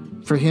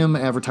 For him,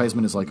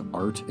 advertisement is like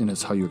art, and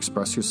it's how you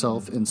express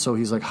yourself. And so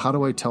he's like, how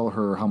do I tell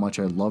her how much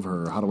I love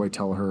her? How do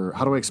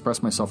I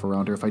express myself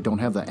around her if I don't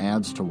have the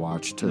ads to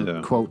watch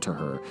to quote to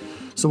her?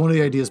 So one of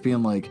the ideas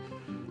being like,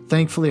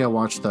 thankfully I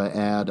watched the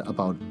ad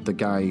about the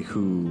guy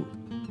who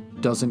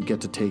doesn't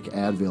get to take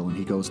Advil and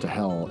he goes to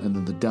hell, and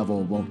then the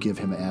devil won't give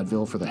him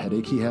Advil for the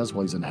headache he has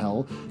while he's in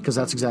hell, because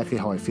that's exactly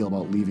how I feel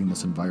about leaving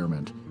this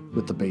environment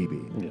with the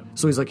baby. Yeah.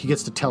 So he's like, he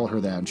gets to tell her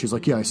that, and she's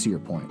like, yeah, I see your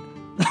point.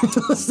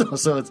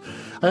 so it's,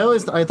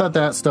 I thought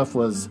that stuff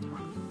was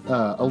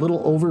a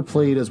little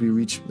overplayed as we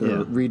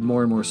read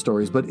more and more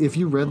stories. But if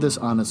you read this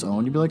on its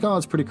own, you'd be like, oh,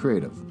 it's pretty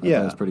creative. I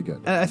thought it's pretty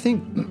good. I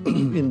think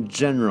in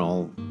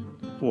general,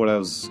 what I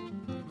was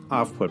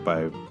off-put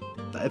by,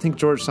 I think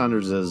George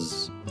Saunders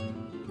is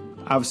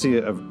obviously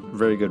a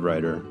very good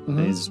writer, and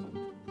he's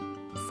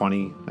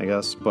funny, I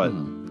guess, but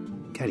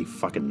God, he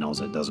fucking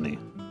knows it, doesn't he?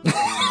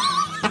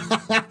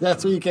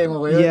 That's what you came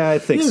away with? Yeah, I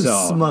think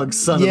so. Smug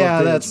son of a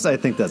bitch. I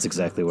think that's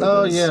exactly what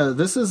it is. Oh, yeah.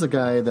 This is a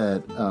guy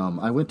that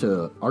I went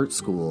to art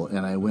school,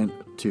 and I went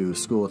to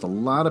school with a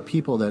lot of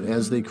people that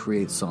as they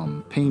create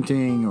some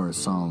painting or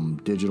some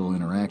digital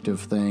interactive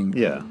thing,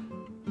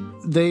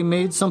 they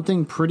made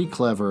something pretty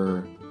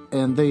clever,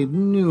 and they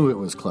knew it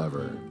was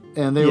clever.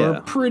 And they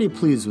were pretty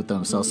pleased with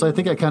themselves. So I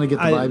think I kind of get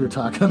the vibe you're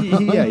talking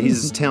about. Yeah,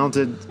 he's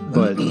talented,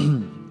 but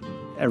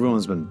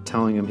everyone's been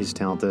telling him he's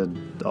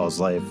talented all his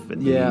life,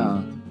 and he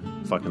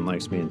fucking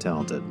likes being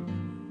talented.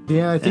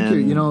 Yeah, I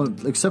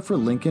think except for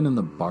Lincoln and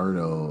the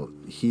Bardo,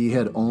 he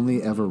had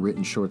only ever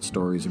written short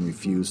stories and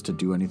refused to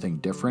do anything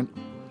different.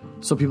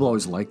 So people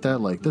always like that,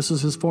 like, this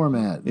is his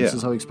format, this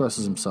is how he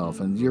expresses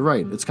himself. And you're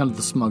right, it's kind of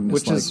the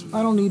smugness,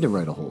 I don't need to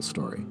write a whole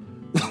story.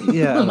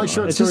 Yeah, my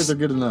short stories are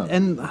good enough.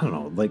 And I don't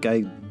know, like,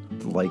 I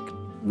like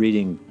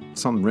reading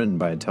something written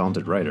by a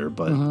talented writer,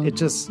 but it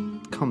just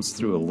comes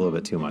through a little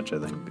bit too much, I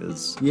think.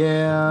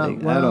 Yeah,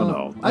 like, I don't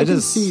know. I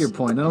can see your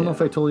point. I don't know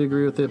if I totally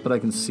agree with it, but I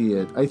can see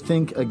it. I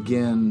think,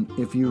 again,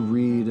 if you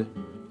read,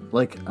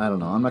 like, I don't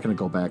know, I'm not going to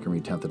go back and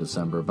read 10th of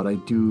December, but I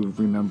do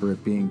remember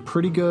it being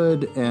pretty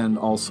good and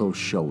also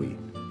showy.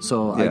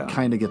 So I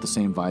kind of get the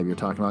same vibe you're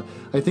talking about.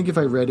 I think if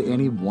I read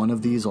any one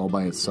of these all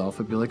by itself,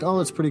 I'd be like, oh,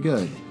 it's pretty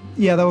good.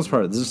 Yeah, that was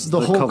part of it. The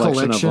whole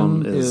collection of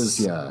them is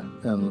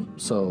and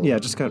so... Yeah,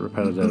 it just got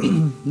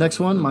repetitive. Next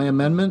one, my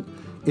amendment,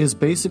 is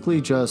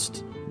basically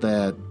just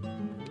that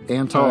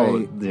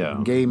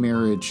anti-gay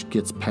marriage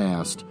gets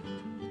passed,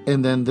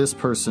 and then this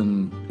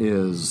person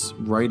is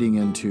writing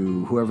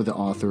into whoever the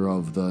author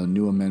of the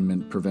new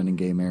amendment preventing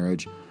gay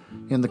marriage.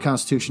 In the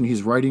Constitution,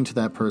 he's writing to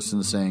that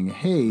person saying,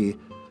 hey,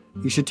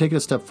 you should take it a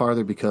step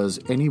farther because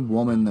any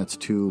woman that's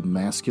too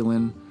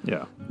masculine,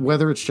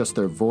 whether it's just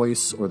their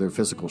voice or their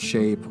physical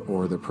shape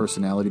or their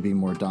personality being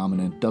more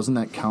dominant, doesn't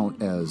that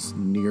count as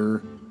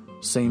near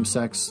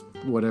same-sex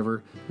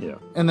whatever? Yeah.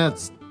 And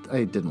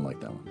I didn't like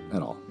that one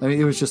at all. I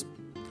mean, it was just...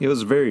 It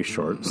was very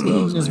short. So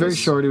it was very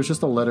short. It was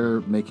just a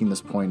letter making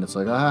this point. It's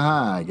like,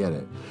 aha, I get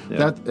it.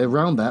 Yeah.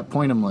 Around that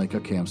point, I'm like,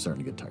 okay, I'm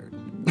starting to get tired.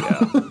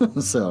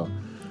 Yeah. So,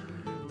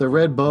 The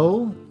Red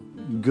Bow,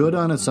 good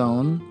on its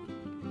own.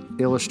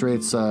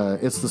 Illustrates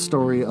it's the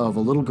story of a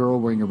little girl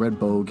wearing a red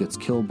bow gets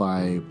killed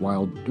by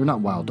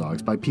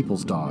by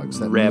people's dogs.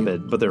 But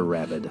they're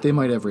rabid. They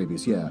might have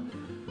rabies, yeah.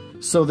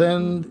 So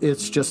then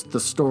it's just the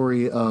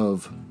story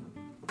of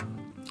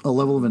a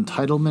level of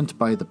entitlement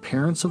by the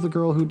parents of the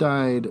girl who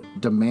died,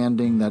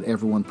 demanding that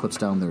everyone puts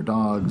down their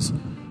dogs.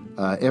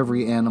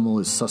 Every animal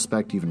is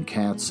suspect, even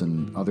cats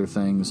and other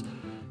things.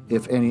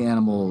 If any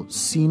animal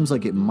seems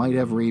like it might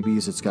have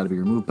rabies, it's got to be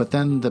removed. But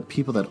then the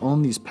people that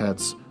own these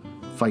pets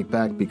fight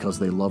back because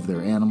they love their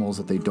animals,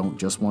 that they don't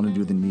just want to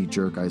do the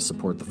knee-jerk, I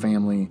support the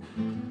family.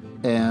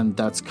 And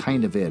that's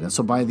kind of it. And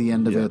so by the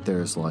end of it,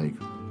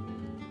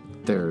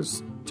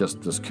 there's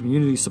just this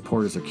community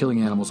supporters. They're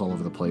killing animals all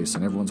over the place,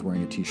 and everyone's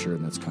wearing a T-shirt,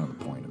 and that's kind of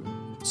the point of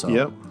it.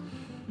 So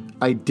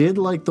I did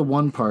like the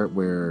one part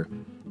where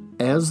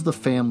as the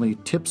family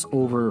tips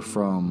over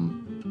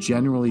from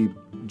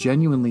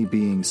genuinely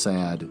being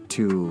sad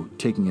to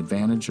taking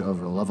advantage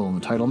of a level of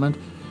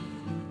entitlement,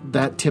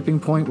 that tipping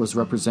point was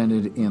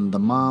represented in the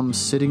mom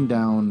sitting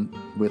down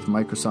with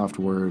Microsoft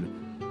Word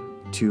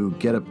to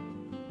get a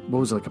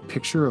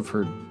picture of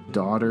her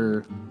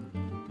daughter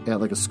at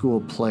like a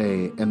school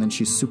play, and then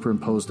she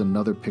superimposed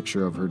another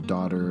picture of her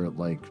daughter,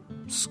 like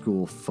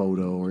school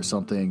photo or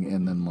something,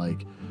 and then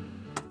like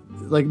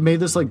made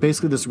this like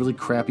basically this really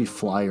crappy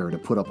flyer to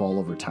put up all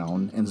over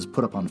town and just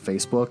put up on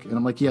Facebook. And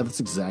I'm like, yeah, that's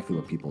exactly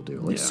what people do.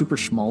 Like super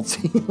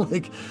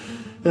schmaltzy.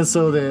 And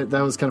so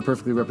that was kind of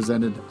perfectly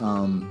represented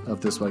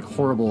of this like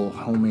horrible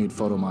homemade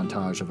photo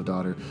montage of a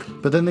daughter.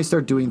 But then they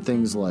start doing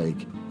things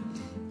like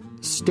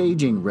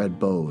staging red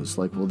bows.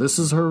 Like, well, this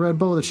is her red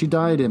bow that she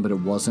died in, but it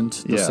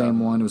wasn't the same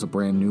one. It was a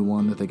brand new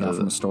one that they got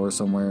from a store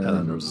somewhere. And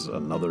then there was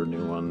another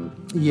new one.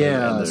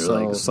 Yeah. And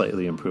they're like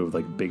slightly improved,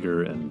 like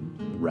bigger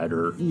and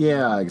redder.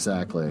 Yeah,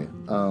 exactly.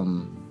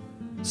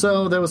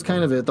 So that was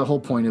kind of it. The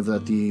whole point of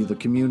that, the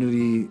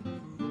community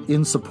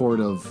in support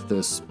of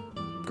this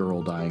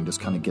girl dying just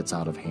kind of gets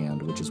out of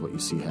hand, which is what you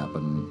see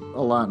happen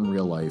a lot in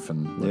real life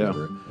and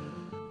whatever.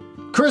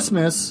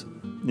 Christmas.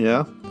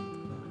 Yeah.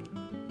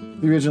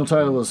 The original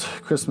title was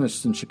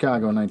Christmas in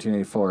Chicago in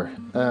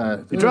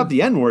 1984. They dropped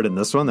the N-word in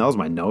this one. That was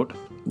my note.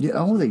 Yeah.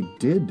 Oh, they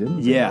did,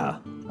 didn't they? Yeah.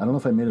 I don't know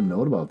if I made a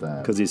note about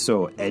that. Because he's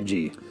so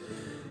edgy.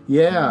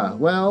 Yeah,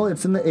 well,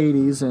 it's in the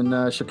 80s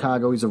in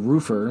Chicago. He's a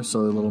roofer, so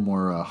a little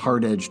more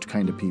hard-edged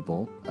kind of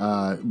people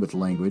with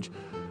language.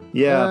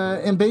 Yeah.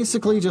 And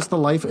basically just the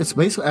life. It's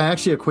basically, I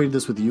actually equated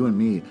this with you and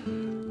me.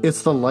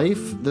 It's the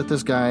life that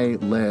this guy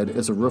led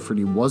as a roofer.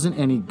 He wasn't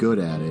any good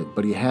at it,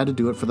 but he had to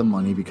do it for the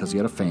money because he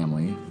had a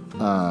family.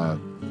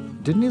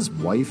 Didn't his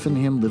wife and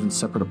him live in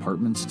separate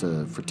apartments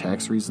for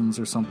tax reasons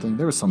or something?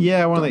 There was some.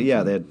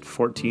 Yeah, they had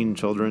 14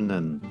 children,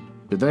 and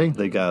did they?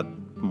 They got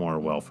more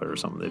welfare or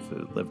something. They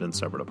lived in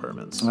separate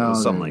apartments,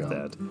 something like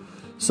that.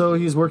 So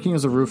he's working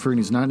as a roofer, and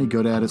he's not any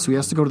good at it. So he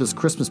has to go to this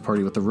Christmas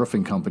party with the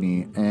roofing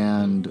company,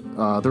 and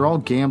they're all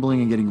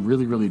gambling and getting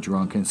really, really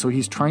drunk. And so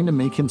he's trying to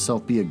make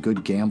himself be a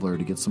good gambler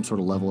to get some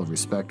sort of level of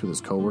respect with his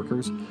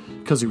coworkers,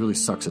 because he really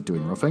sucks at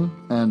doing roofing,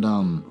 and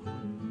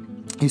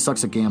he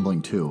sucks at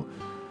gambling too.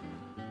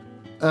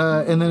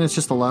 And then it's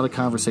just a lot of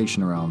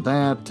conversation around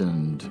that,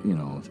 and, you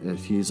know,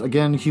 if he's,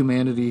 again,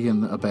 humanity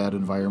in a bad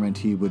environment,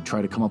 he would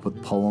try to come up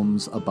with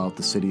poems about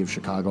the city of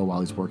Chicago while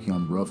he's working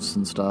on roofs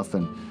and stuff,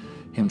 and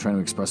him trying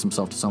to express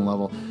himself to some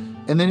level.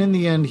 And then in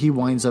the end, he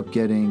winds up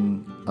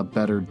getting a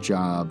better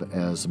job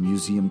as a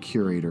museum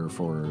curator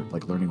for,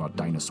 like, learning about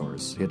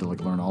dinosaurs. He had to,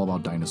 like, learn all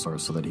about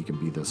dinosaurs so that he could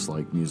be this,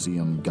 like,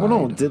 museum guide. Oh,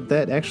 no, did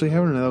that actually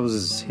happen, or that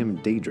was him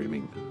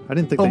daydreaming? I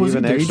didn't think that was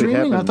even he actually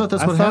daydreaming? happened. I thought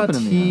that's what happened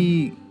in the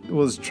he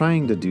was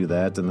trying to do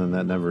that, and then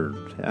that never...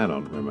 I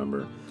don't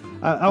remember.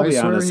 I'll be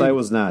honest, I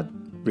was not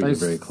reading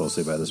very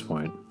closely by this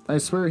point. I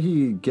swear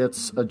he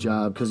gets a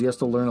job because he has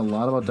to learn a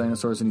lot about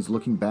dinosaurs, and he's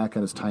looking back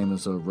at his time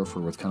as a roofer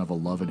with kind of a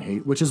love and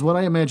hate, which is what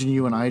I imagine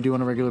you and I do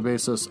on a regular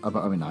basis.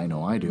 I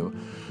know I do.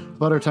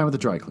 About our time at the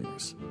dry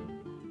cleaners.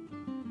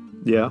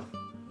 Yeah.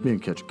 You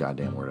didn't catch a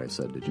goddamn word I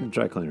said, did you?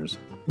 Dry cleaners.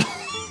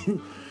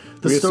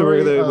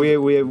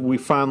 We we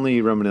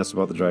fondly reminisce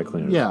about the dry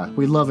cleaners. Yeah,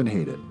 we love and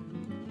hate it.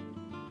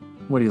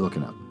 What are you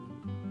looking up?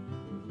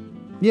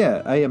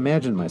 Yeah, I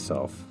imagine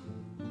myself.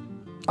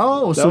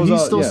 Oh, so he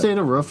still stayed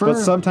a roofer? But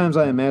sometimes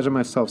I imagine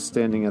myself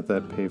standing at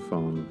that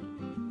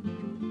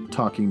payphone.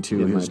 Talking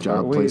to his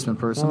job placement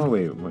person? Oh,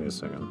 wait a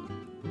second.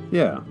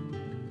 Yeah.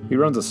 He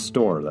runs a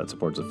store that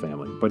supports a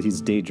family, but he's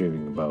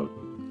daydreaming about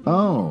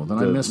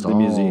I missed the all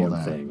museum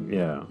that thing.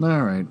 Yeah.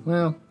 All right,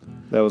 well.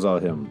 That was all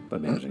him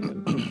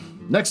imagining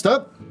it. Next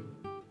up,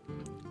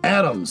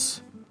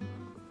 Adams.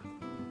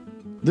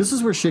 This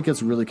is where shit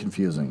gets really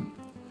confusing.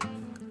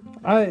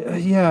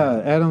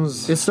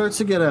 Adams. It starts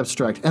to get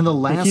abstract, and the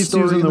last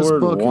story in this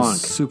book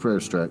is super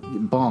abstract.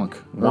 Bonk.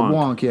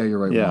 Wonk. Yeah, you're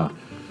right. Yeah. Wonk.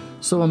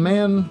 So a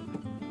man,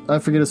 I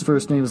forget his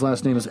first name, his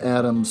last name is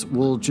Adams,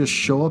 will just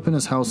show up in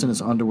his house in his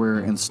underwear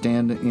and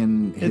stand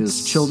in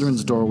his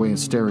children's doorway and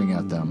staring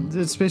at them.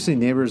 It's basically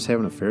neighbors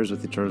having affairs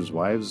with each other's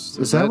wives.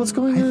 Is that what's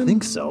going on? I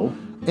think so.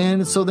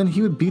 And so then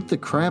he would beat the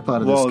crap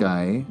out of this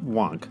guy.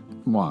 Wonk.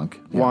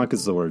 Yeah. Wonk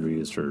is the word we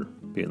use for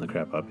beating the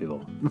crap out of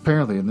people.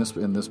 Apparently, in this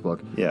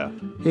book. Yeah.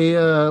 He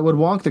would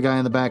wonk the guy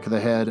in the back of the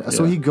head.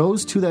 So he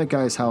goes to that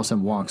guy's house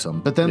and wonks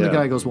him. But then the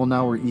guy goes, well,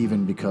 now we're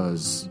even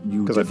because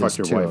you did I fucked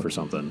this your wife or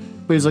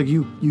something. But he's like,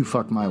 you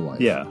fucked my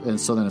wife. Yeah. And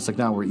so then it's like,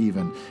 now we're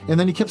even. And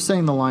then he kept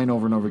saying the line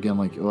over and over again,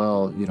 like,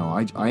 well, you know,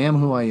 I am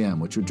who I am,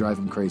 which would drive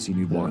him crazy,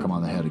 and you'd wonk him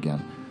on the head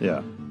again.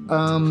 Yeah.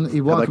 He wonked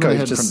him on the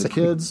head in front of the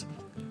kids.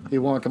 He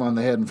wonked him on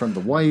the head in front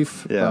of the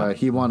wife. Yeah.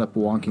 He wound up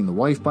wonking the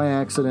wife by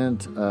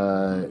accident.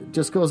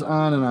 Just goes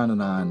on and on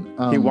and on.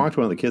 He wonked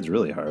one of the kids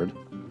really hard.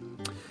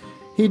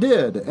 He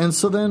did. And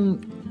so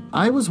then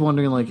I was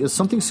wondering, like, is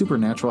something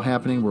supernatural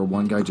happening where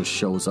one guy just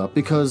shows up?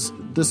 Because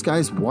this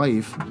guy's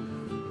wife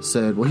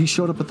said, well, he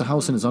showed up at the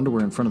house in his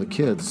underwear in front of the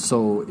kids.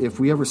 So if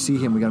we ever see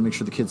him, we got to make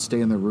sure the kids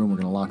stay in their room. We're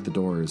going to lock the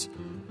doors.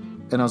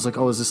 And I was like,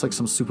 oh, is this like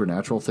some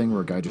supernatural thing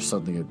where a guy just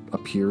suddenly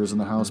appears in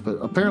the house? But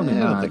apparently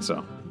not. I don't think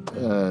so.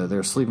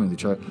 They're sleeping with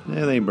each other.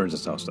 Yeah, then he burns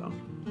his house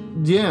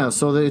down. Yeah,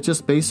 so it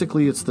just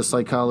basically it's the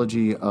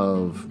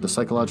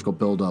psychological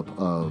buildup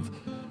of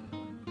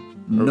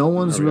no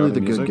one's really the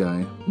good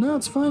guy. No,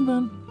 it's fine,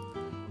 man.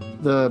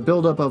 The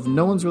buildup of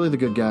no one's really the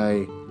good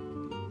guy,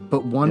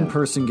 but one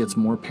person gets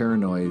more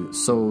paranoid.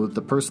 So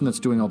the person that's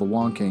doing all the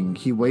wonking,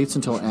 he waits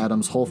until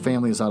Adam's whole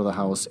family is out of the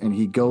house, and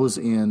he goes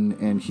in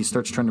and he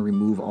starts trying to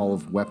remove all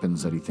of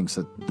weapons that he thinks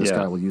that this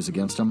guy will use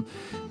against him.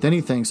 Then he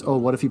thinks, oh,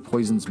 what if he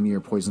poisons me or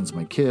poisons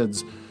my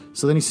kids?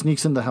 So then he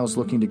sneaks into the house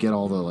looking to get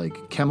all the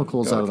like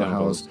chemicals out of the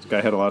house. This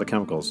guy had a lot of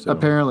chemicals, too.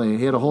 Apparently.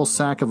 He had a whole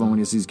sack of them when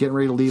he's getting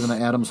ready to leave, and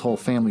the Adams whole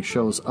family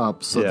shows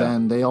up. So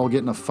then they all get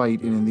in a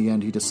fight, and in the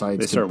end he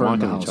decides to burn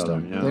the house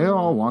down. Yeah. They're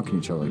all wonking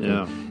each other.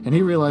 And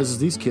he realizes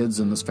these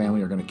kids and this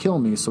family are going to kill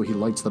me, so he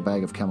lights the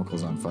bag of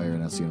chemicals on fire,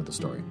 and that's the end of the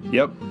story.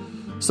 Yep.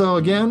 So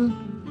again...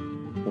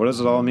 what does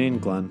it all mean,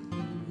 Glenn?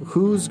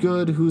 Who's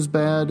good, who's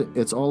bad?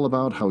 It's all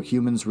about how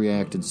humans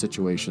react in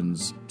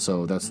situations.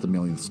 So that's the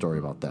millionth story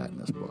about that in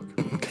this book.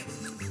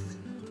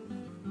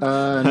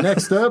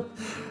 Next up,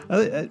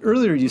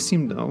 Earlier, you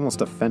seemed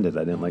almost offended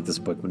I didn't like this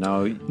book, but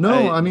now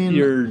I mean,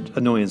 your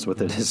annoyance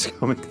with it is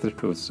coming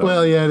through. So.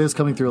 Well, yeah, it is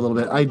coming through a little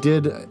bit. I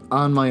did,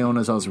 on my own,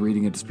 as I was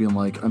reading it, just being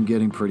like, I'm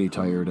getting pretty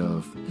tired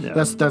of... Yeah.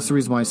 That's the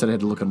reason why I said I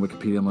had to look on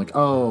Wikipedia. I'm like,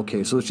 oh,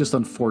 okay, so it's just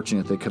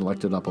unfortunate they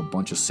collected up a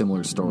bunch of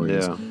similar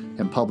stories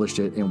and published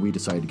it, and we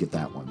decided to get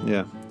that one.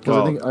 Yeah.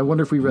 Because I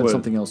wonder if we read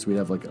something else, we'd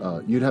have like...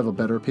 you'd have a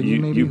better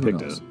opinion, maybe? You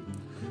picked it.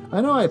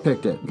 I know I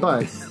picked it,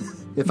 but...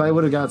 If I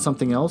would have got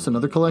something else,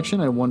 another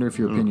collection, I wonder if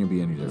your opinion would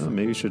be any different.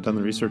 Maybe you should have done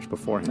the research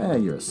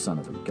beforehand. You're a son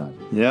of a gun.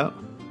 Yeah.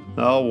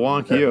 I'll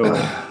wonk you.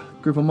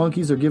 Group of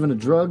monkeys are given a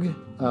drug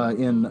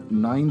in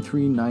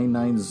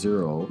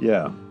 93990.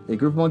 Yeah. A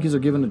group of monkeys are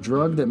given a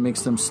drug that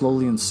makes them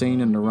slowly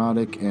insane and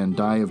neurotic and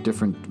die of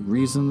different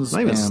reasons.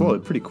 Not even slowly,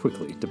 pretty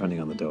quickly,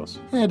 depending on the dose.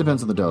 Yeah, it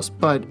depends on the dose.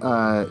 But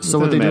so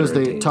what they do is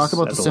they talk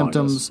about the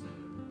symptoms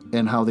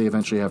and how they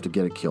eventually have to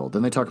get it killed.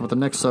 Then they talk about the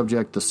next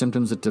subject, the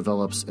symptoms it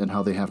develops, and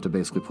how they have to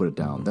basically put it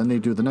down. Then they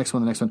do the next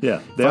one. Yeah,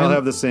 they all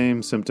have the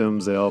same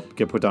symptoms. They all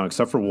get put down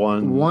except for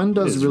one. One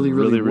does really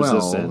well,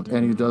 resistant.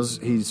 And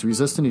he's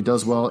resistant, he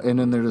does well, and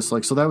then they're just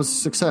like, so that was a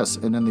success,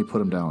 and then they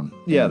put him down.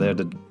 Yeah, they had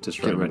to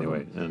destroy him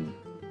anyway. And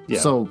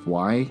So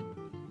why?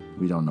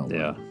 We don't know.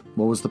 Yeah.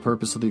 What was the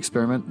purpose of the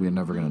experiment? We're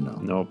never going to know.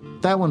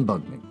 Nope. That one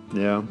bugged me.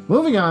 Yeah.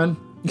 Moving on.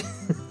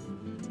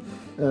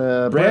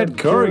 Brad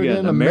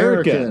Corrigan,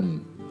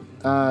 American.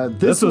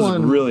 This was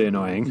one, really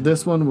annoying.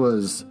 This one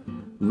was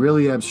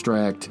really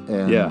abstract,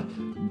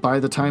 and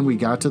by the time we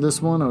got to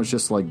this one, I was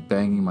just like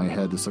banging my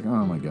head. It's like,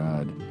 oh my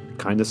god.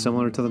 Kind of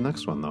similar to the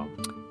next one, though.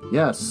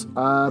 Yes.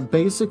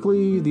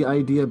 Basically, the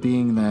idea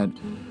being that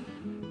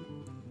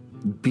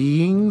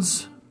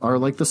beings are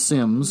like the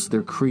Sims.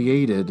 They're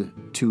created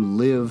to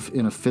live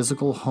in a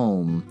physical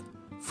home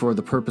for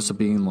the purpose of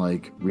being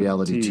like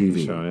reality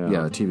TV. Show,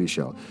 a TV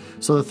show.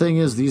 So the thing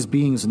is, these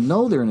beings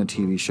know they're in a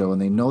TV show,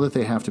 and they know that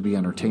they have to be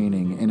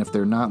entertaining, and if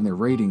they're not and their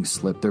ratings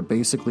slip, they're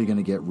basically going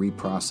to get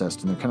reprocessed,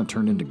 and they're kind of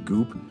turned into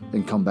goop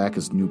and come back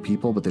as new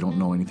people, but they don't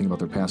know anything about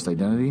their past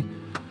identity.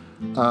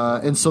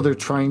 And so they're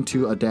trying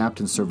to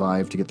adapt and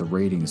survive to get the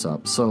ratings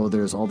up. So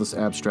there's all this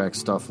abstract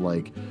stuff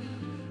like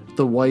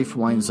the wife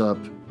winds up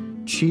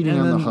cheating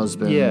on the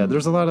husband. Yeah,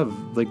 there's a lot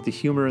of, like, the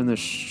humor in this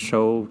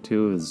show,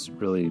 too, is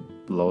really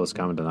lowest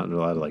common denominator.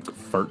 A lot of, like,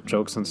 fart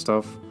jokes and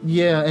stuff.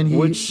 Yeah, and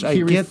I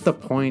get the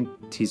point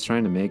he's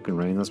trying to make in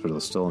writing this, but it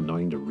was still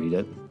annoying to read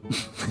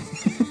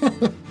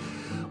it.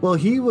 Well,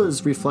 he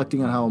was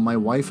reflecting on how my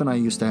wife and I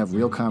used to have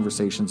real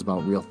conversations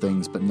about real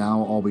things, but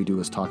now all we do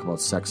is talk about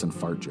sex and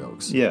fart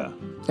jokes. Yeah.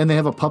 And they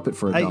have a puppet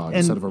for a dog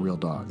instead of a real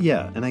dog.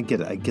 Yeah, and I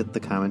get it. I get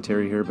the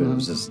commentary here, but it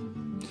was just...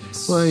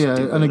 Well, yeah,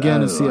 stupid. and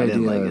again, it's the idea.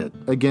 Like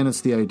again,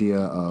 it's the idea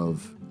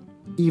of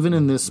even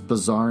in this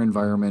bizarre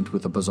environment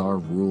with the bizarre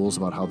rules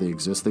about how they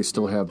exist, they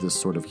still have this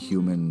sort of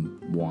human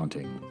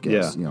wanting.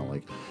 Guess, you know,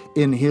 like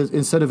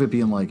instead of it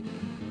being like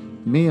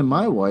me and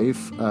my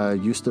wife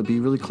used to be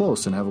really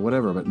close and have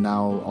whatever, but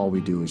now all we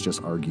do is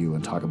just argue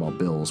and talk about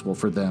bills. Well,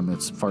 for them,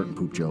 it's fart and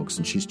poop jokes,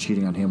 and she's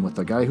cheating on him with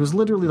a guy who's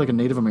literally like a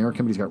Native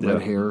American, but he's got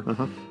red hair,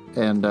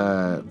 and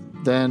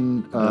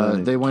then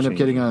they wind up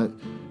getting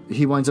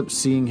he winds up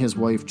seeing his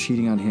wife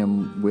cheating on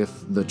him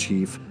with the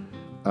chief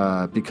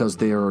because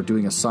they are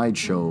doing a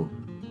sideshow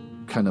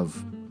kind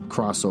of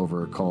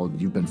crossover called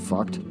You've Been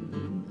Fucked.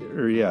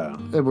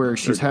 Where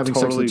she's having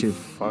totally sex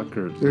with the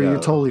chief. You're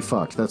You're totally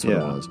fucked. That's what it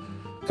was.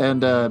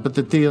 And but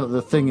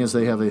the thing is,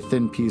 they have a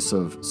thin piece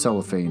of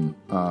cellophane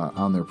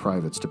on their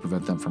privates to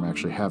prevent them from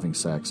actually having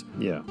sex.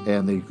 Yeah.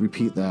 And they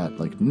repeat that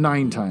like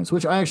 9 times,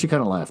 which I actually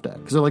kind of laughed at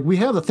because they're like, we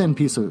have a thin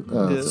piece of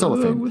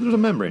cellophane. There's a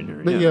membrane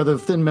here. But the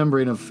thin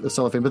membrane of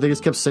cellophane. But they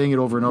just kept saying it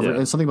over and over.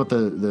 And something about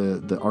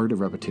the art of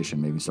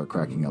repetition made me start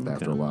cracking up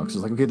after a while because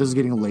it's like, okay, this is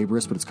getting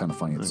laborious, but it's kind of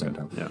funny at the same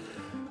time. Yeah.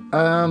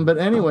 But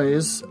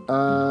anyways,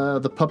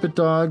 the puppet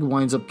dog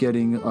winds up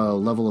getting a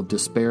level of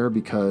despair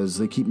because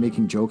they keep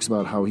making jokes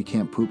about how he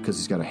can't poop because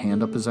he's got a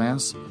hand up his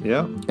ass.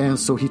 Yeah. And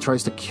so he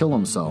tries to kill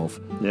himself.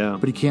 Yeah.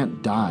 But he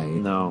can't die.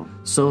 No.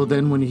 So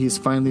then when he's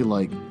finally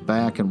like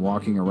back and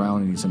walking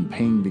around and he's in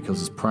pain because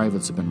his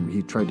privates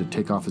he tried to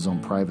take off his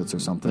own privates or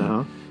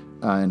something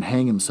and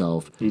hang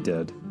himself. He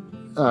did.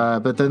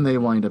 But then they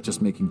wind up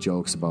just making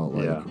jokes about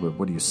like,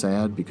 what are you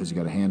sad because you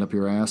got a hand up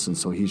your ass? And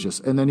so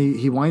and then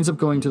he winds up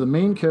going to the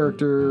main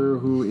character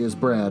who is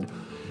Brad,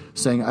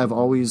 saying, I've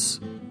always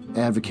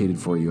advocated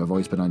for you. I've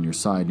always been on your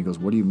side. And he goes,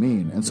 what do you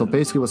mean? And so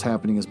basically what's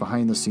happening is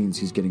behind the scenes,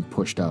 he's getting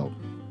pushed out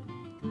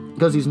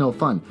because he's no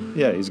fun.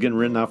 Yeah, he's getting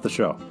written off the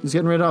show. He's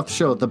getting written off the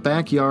show. The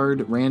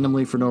backyard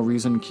randomly for no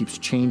reason keeps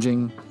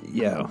changing.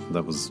 Yeah,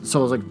 that was... So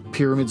it was like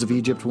Pyramids of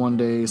Egypt one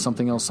day,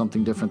 something else,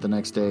 something different the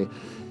next day.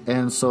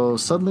 And so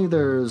suddenly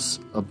there's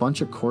a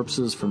bunch of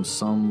corpses from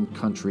some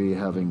country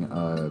having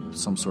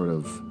some sort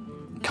of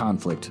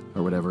conflict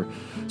or whatever.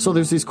 So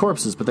there's these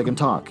corpses, but they can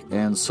talk.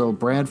 And so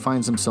Brad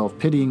finds himself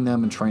pitying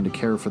them and trying to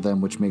care for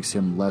them, which makes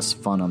him less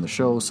fun on the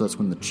show. So that's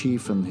when the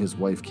chief and his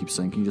wife keep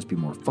saying, can you just be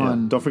more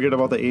fun? Yeah, don't forget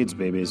about the AIDS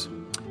babies.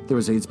 There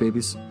was AIDS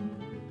babies.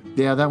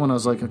 Yeah, that one I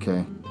was like,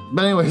 okay.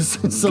 But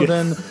anyways, so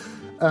then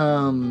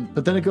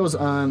but then it goes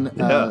on. It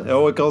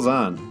goes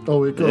on.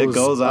 It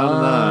goes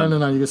on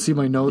and on. You can see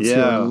my notes here.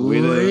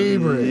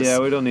 Laborious.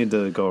 We don't need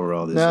to go over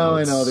all these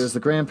notes. I know. There's the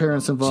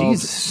grandparents involved.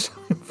 Jesus.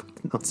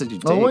 Notes that you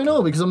take. I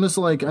know, because I'm just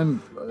like, Good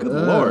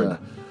Lord.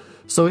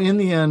 So in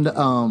the end,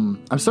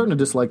 I'm starting to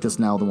dislike this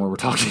now the more we're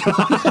talking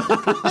about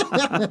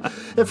it.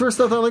 At first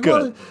I thought,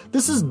 well,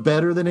 this is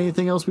better than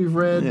anything else we've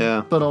read.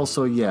 Yeah. But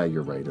also,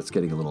 you're right. It's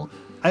getting a little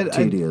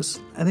tedious.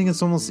 I think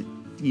it's almost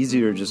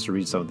easier just to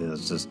read something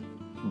that's just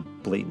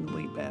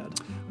blatantly bad.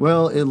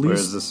 Well, at least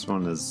whereas this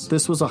one is.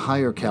 This was a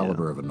higher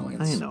caliber of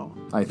annoyance. I know.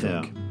 I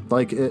think.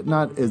 Like,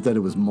 not that it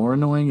was more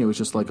annoying, it was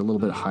just like a little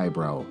bit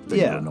highbrow that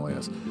would annoy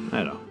us.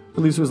 I know. At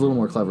least it was a little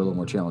more clever, a little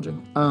more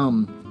challenging.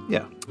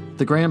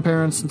 The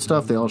grandparents and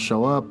stuff, they all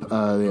show up.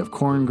 They have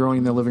corn growing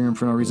in their living room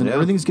for no reason.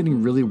 Everything's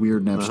getting really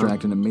weird and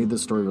abstract, and it made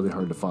this story really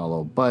hard to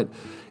follow. But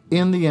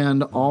in the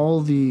end,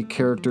 all the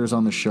characters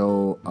on the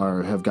show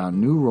have got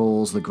new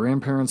roles. The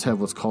grandparents have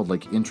what's called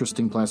like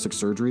interesting plastic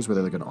surgeries, where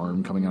they have like an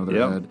arm coming out of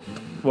their head.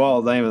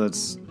 Well,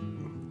 there's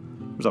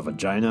a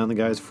vagina on the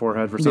guy's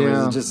forehead for some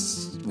reason.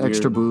 Just weird.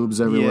 Extra boobs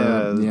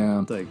everywhere.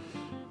 Yeah.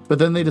 But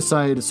then they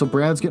decide, so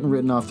Brad's getting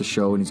written off the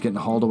show, and he's getting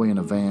hauled away in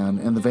a van,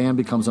 and the van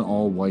becomes an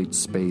all-white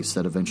space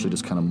that eventually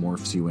just kind of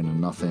morphs you into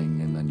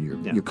nothing, and then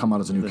you come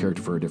out as a new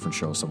character for a different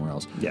show somewhere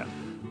else. Yeah.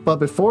 But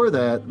before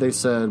that, they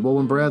said, well,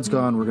 when Brad's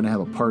gone, we're going to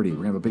have a party.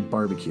 We're going to have a big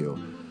barbecue.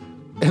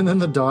 And then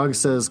the dog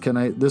says,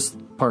 this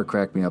part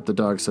cracked me up. The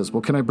dog says,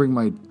 well, can I bring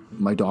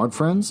my dog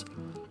friends?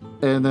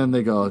 And then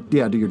they go,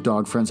 yeah, do your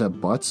dog friends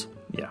have butts?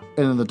 Yeah.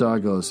 And then the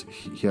dog goes,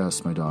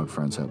 yes, my dog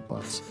friends have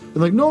butts.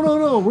 They're like,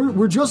 no,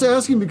 we're just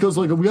asking because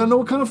like we gotta know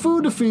what kind of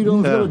food to feed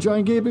them. If we got a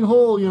giant gaping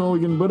hole, we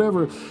can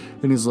whatever.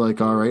 And he's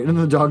like, all right. And then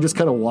the dog just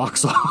kind of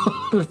walks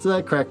off.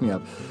 That cracked me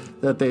up.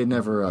 That they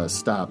never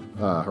stop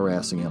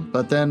harassing him.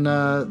 But then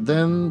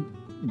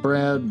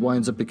Brad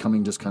winds up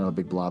becoming just kind of a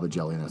big blob of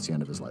jelly, and that's the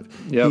end of his life.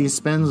 Yep. He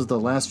spends the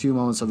last few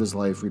moments of his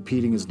life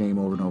repeating his name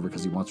over and over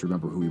because he wants to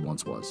remember who he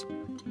once was.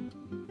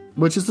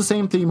 Which is the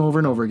same theme over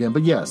and over again.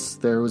 But yes,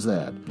 there was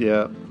that.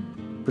 Yeah.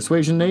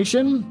 Persuasion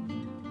Nation.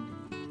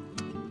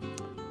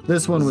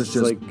 This one was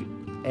just... like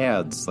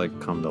ads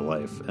come to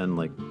life and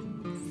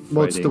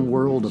Well, it's the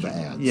world of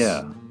ads.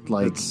 Yeah.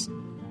 Like...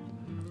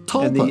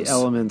 Tulpas. And the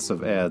elements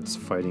of ads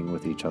fighting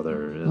with each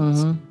other. I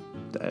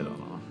don't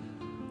know.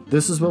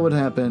 This is what would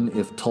happen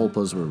if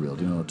tulpas were real.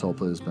 Do you know what a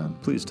tulpa is, Ben?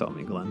 Please tell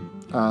me, Glenn.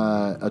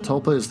 A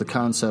tulpa is the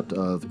concept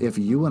of if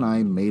you and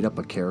I made up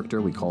a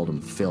character, we called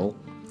him Phil.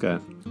 Okay.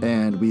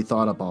 And we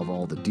thought about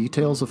all the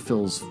details of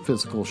Phil's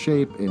physical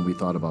shape, and we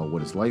thought about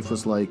what his life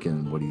was like,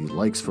 and what he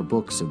likes for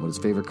books, and what his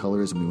favorite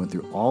color is, and we went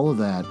through all of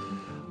that.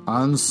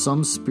 On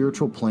some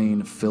spiritual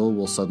plane, Phil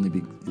will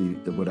suddenly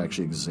would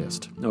actually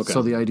exist. Okay.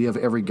 So the idea of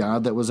every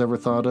god that was ever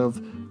thought of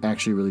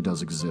actually really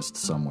does exist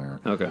somewhere.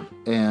 Okay.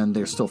 And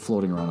they're still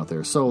floating around out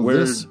there. So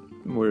where's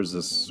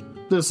this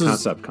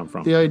concept come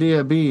from? The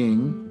idea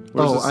being,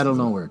 I don't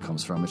know where it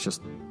comes from. It's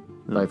just...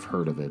 I've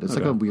heard of it. It's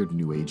like a weird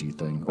New Agey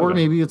thing. Or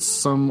maybe it's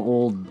some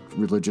old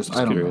religious...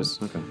 I don't know.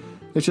 Okay.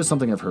 It's just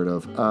something I've heard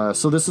of.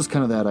 So this is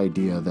kind of that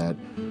idea that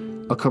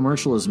a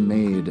commercial is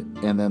made,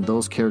 and then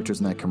those characters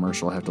in that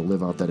commercial have to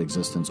live out that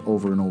existence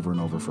over and over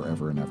and over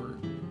forever and ever.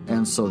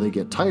 And so they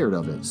get tired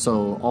of it.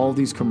 So all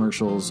these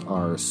commercials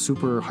are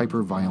super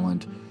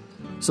hyper-violent.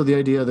 So the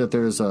idea that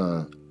there's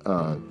a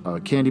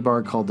candy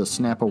bar called the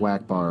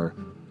Snap-a-Whack bar,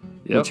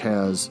 which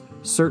has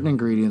certain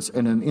ingredients,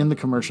 and then in the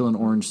commercial in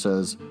orange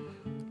says...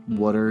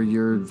 What are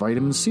your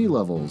vitamin C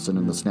levels? And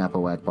in the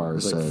Snap-a-Whack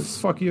bar says...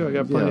 Fuck you, I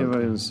got plenty of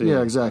vitamin C.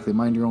 Yeah, exactly.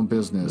 Mind your own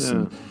business. Yeah.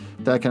 And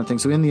that kind of thing.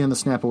 So in the end, the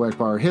Snap-a-Whack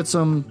bar hits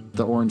him.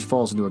 The orange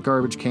falls into a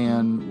garbage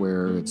can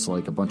where it's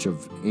like a bunch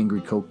of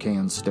angry Coke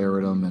cans stare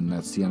at him, and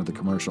that's the end of the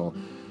commercial.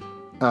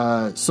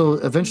 So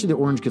eventually the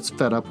orange gets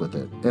fed up with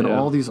it. And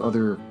all these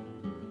other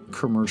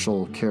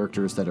commercial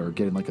characters that are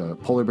getting like a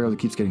polar bear that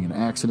keeps getting an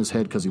axe in his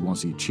head because he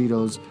wants to eat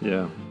Cheetos.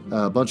 Yeah.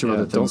 A bunch of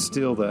other things. Don't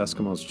steal the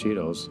Eskimos'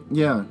 Cheetos.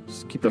 Yeah.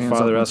 Just keep your hands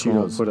father up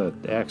Eskimo Cheetos. Put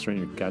an axe right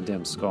in your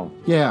goddamn skull.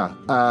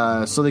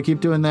 Yeah. So they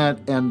keep doing that,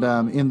 and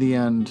in the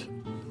end,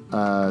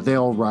 they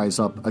all rise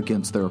up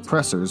against their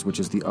oppressors, which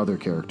is the other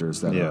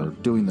characters that are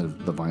doing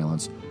the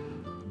violence.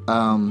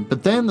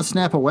 But then the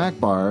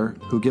Snap-a-Whack bar,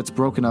 who gets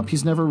broken up,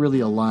 he's never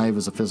really alive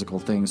as a physical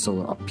thing,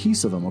 so a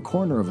piece of him, a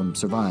corner of him,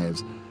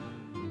 survives.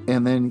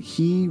 And then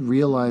he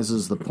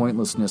realizes the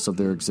pointlessness of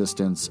their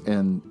existence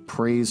and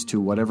prays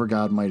to whatever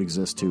God might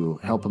exist to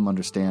help him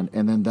understand.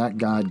 And then that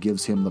God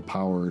gives him the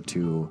power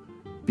to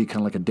be kind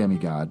of like a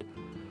demigod.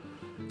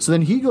 So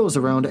then he goes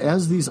around,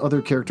 as these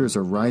other characters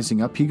are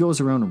rising up, he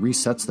goes around and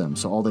resets them.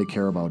 So all they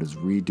care about is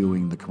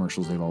redoing the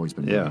commercials they've always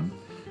been doing.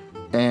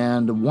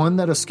 And one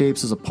that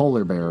escapes is a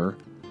polar bear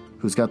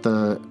who's got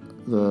the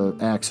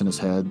axe in his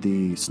head.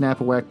 The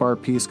Snap-a-Whack bar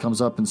piece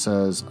comes up and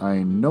says, I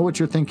know what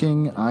you're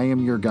thinking. I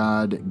am your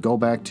God. Go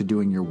back to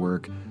doing your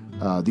work.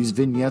 These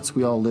vignettes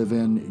we all live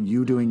in,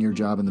 you doing your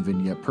job in the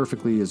vignette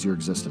perfectly is your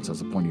existence. That's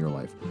the point of your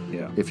life.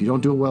 Yeah. If you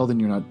don't do it well, then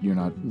you're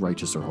not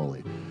righteous or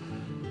holy.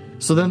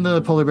 So then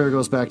the polar bear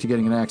goes back to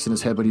getting an axe in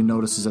his head, but he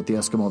notices that the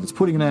Eskimo that's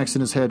putting an axe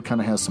in his head kind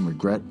of has some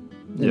regret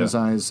in his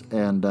eyes.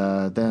 And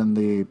then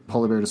the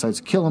polar bear decides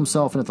to kill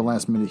himself, and at the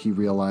last minute he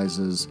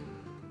realizes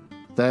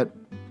that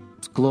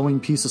glowing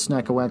piece of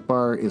Snacko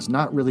Akbar is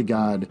not really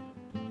God.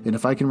 And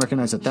if I can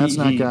recognize that that's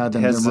not God,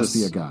 then there must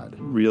be a God.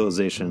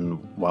 Realization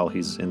while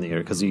he's in the air,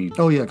 because he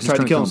tried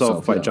to kill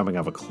himself by jumping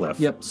off a cliff.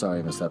 Yep, sorry,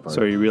 I missed that part.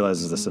 So he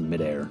realizes this in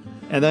midair.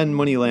 And then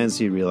when he lands,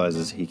 he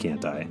realizes he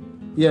can't die.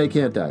 Yeah, he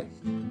can't die.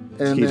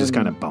 And he just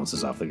kind of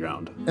bounces off the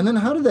ground. And then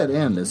how did that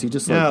end? Is he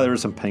just like... Yeah, there were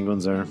some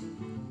penguins there.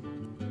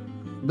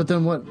 But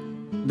then what...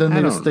 Then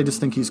they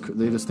just think he's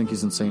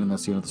insane, and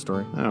that's the end of the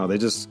story? I don't know. They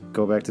just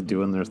go back to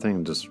doing their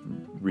thing, just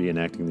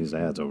reenacting these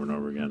ads over and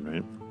over again,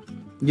 right?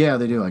 Yeah,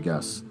 they do, I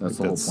guess. That's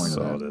the whole point of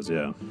that. That's all it is,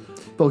 yeah.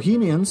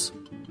 Bohemians,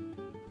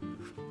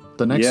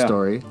 the next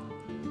story.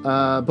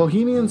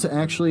 Bohemians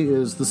actually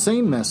is the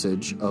same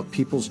message of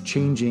people's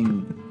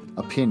changing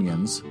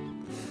opinions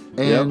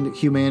and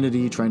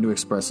humanity trying to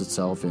express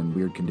itself in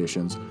weird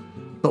conditions,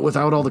 but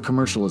without all the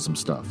commercialism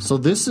stuff. So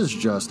this is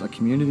just a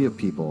community of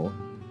people.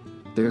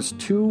 There's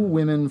two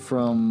women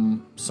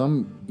from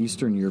some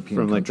Eastern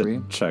European country.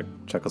 From like the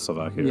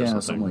Czechoslovakia or something. Yeah,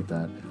 something like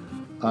that.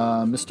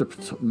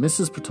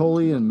 Mrs.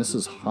 Patoli and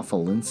Mrs.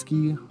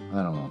 Hofalinsky.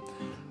 I don't know.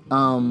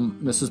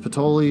 Mrs.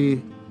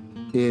 Patoli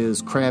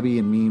is crabby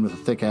and mean with a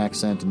thick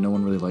accent, and no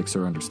one really likes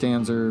her or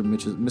understands her.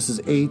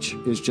 Mrs. H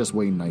is just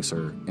way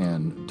nicer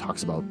and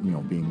talks about,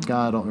 being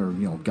God, or,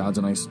 God's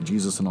a nice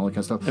Jesus and all that kind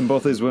of stuff. And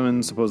both these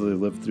women supposedly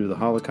lived through the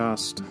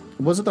Holocaust.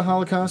 Was it the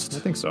Holocaust? I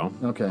think so.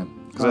 Okay.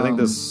 Because I think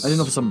this... I didn't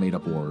know if it's some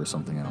made-up war or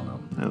something. I don't know.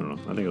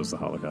 I think it was the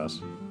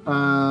Holocaust.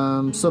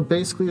 So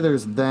basically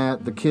there's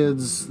that. The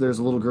kids, there's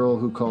a little girl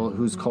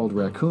who's called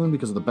Raccoon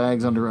because of the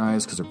bags under her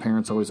eyes, because her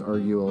parents always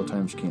argue all the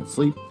time she can't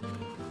sleep.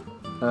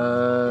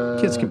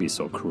 Kids can be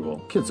so cruel.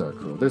 Kids are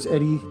cruel. There's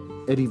Eddie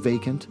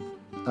Vacant.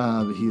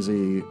 He's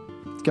a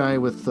guy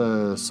with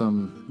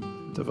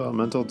some...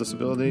 developmental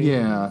disability?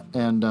 Yeah,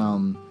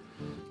 and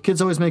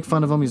kids always make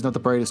fun of him. He's not the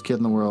brightest kid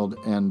in the world,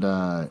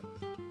 and...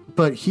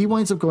 But he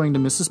winds up going to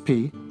Mrs.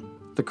 P,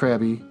 the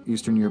crabby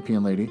Eastern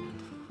European lady,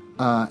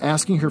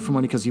 asking her for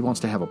money because he wants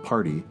to have a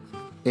party.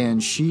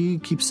 And she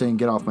keeps saying,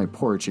 "Get off my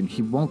porch." And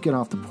he won't get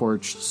off the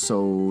porch,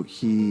 so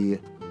she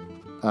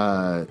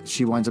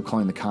winds up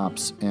calling the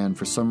cops. And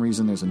for some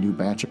reason, there's a new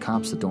batch of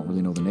cops that don't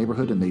really know the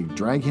neighborhood, and they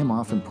drag him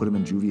off and put him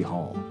in juvie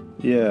hall.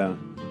 Yeah,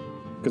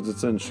 because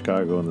it's in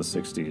Chicago in the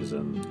 60s,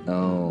 and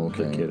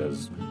the kid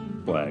is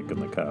black,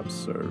 and the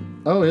cops are...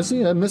 Oh, is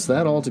he? I missed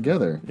that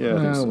altogether.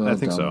 Yeah, I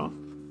think so.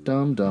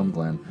 Dumb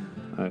Glenn.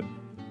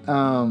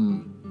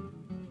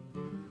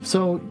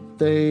 So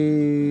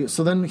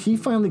then he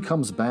finally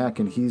comes back,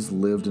 and he's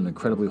lived an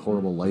incredibly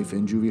horrible life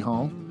in juvie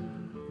hall,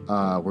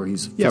 where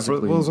he's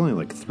physically... it was only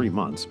like 3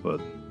 months,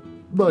 but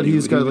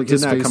he's got like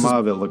his face... did not come out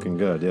of it looking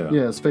good. Yeah,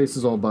 his face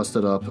is all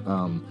busted up.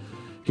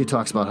 He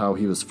talks about how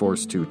he was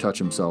forced to touch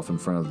himself in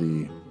front of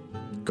the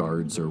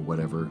guards or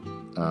whatever,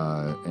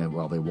 and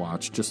while they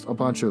watch, just a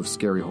bunch of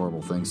scary,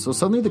 horrible things. So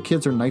suddenly the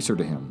kids are nicer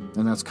to him,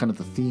 and that's kind of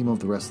the theme of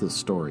the rest of this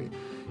story.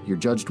 You're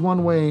judged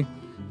one way,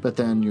 but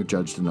then you're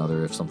judged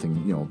another if something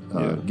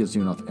gives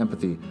you enough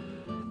empathy.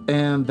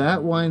 And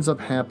that winds up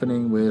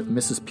happening with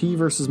Mrs. P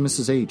versus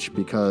Mrs. H,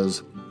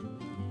 because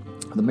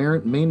the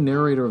main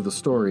narrator of the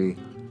story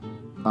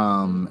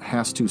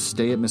has to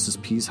stay at Mrs.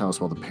 P's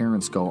house while the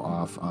parents go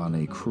off on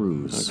a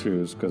cruise.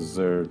 Because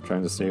they're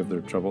trying to save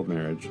their troubled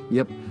marriage.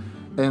 Yep.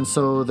 And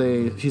so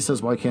he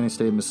says, "Why can't I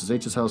stay at Mrs.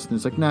 H's house?" And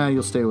he's like, "Nah,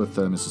 you'll stay with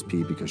Mrs.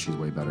 P because she's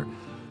way better."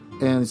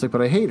 And he's like,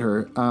 "But I hate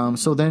her."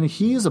 So then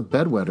he is a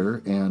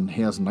bedwetter and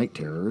he has night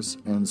terrors.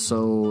 And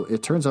so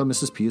it turns out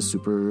Mrs. P is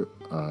super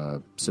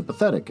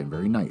sympathetic and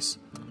very nice.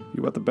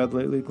 You wet the bed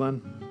lately,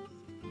 Glenn?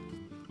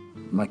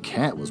 My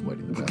cat was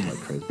wetting the bed like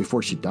crazy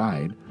before she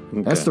died.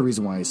 Okay. That's the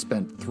reason why I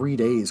spent 3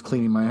 days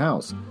cleaning my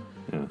house.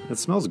 Yeah, it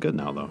smells good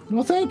now, though.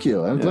 Well, thank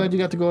you. I'm glad you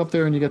got to go up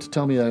there and you got to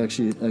tell me I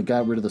actually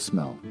got rid of the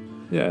smell.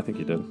 Yeah, I think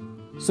you did.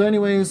 So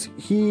anyways,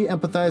 he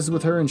empathizes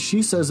with her, and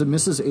she says that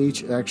Mrs.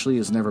 H actually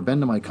has never been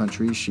to my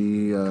country.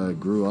 She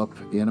grew up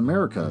in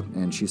America,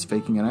 and she's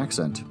faking an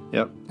accent.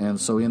 Yep. And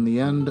so in the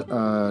end,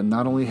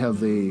 not only have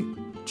they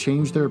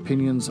changed their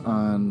opinions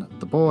on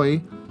the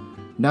boy,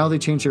 now they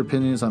change their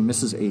opinions on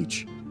Mrs.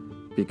 H,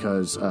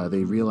 because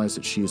they realize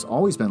that she's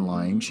always been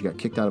lying. She got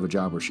kicked out of a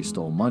job where she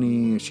stole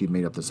money. She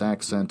made up this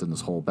accent and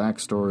this whole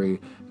backstory.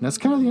 And that's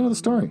kind of the end of the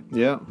story.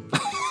 Yeah.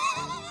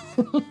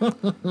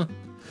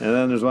 And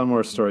then there's one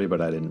more story,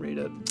 but I didn't read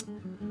it.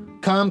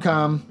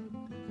 Calm.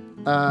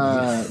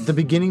 The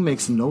beginning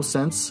makes no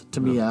sense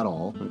to me at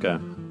all. Okay.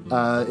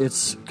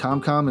 It's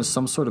ComCom is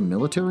some sort of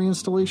military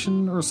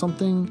installation or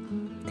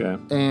something. Okay.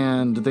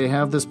 And they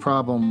have this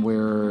problem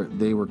where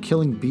they were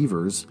killing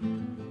beavers,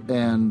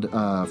 and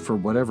for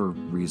whatever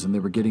reason, they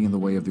were getting in the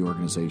way of the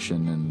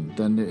organization. And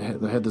then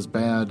they had this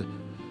bad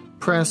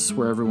press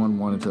where everyone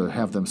wanted to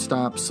have them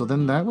stop. So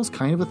then that was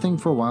kind of a thing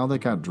for a while that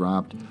got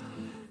dropped.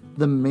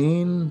 The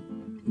main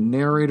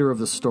narrator of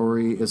the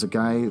story is a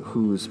guy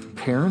whose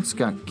parents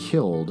got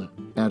killed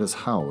at his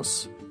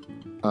house,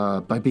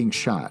 by being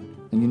shot,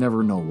 and you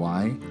never know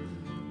why.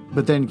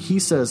 But then he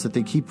says that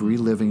they keep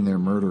reliving their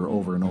murder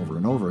over and over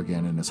and over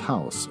again in his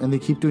house. And they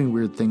keep doing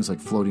weird things like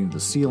floating to the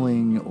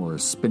ceiling or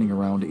spinning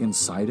around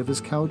inside of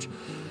his couch.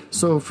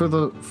 So for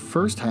the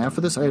first half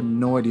of this, I had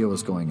no idea what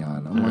was going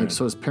on. I'm like,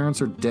 so his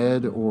parents are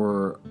dead,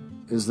 or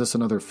is this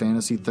another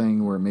fantasy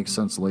thing where it makes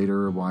sense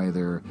later why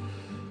they're...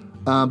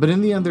 but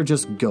in the end, they're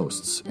just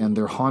ghosts, and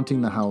they're haunting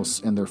the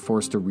house, and they're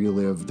forced to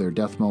relive their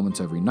death moments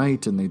every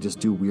night, and they just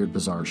do weird,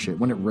 bizarre shit.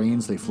 When it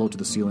rains, they float to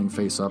the ceiling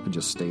face up and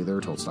just stay there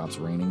until it stops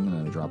raining, and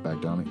then they drop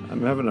back down.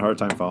 I'm having a hard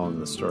time following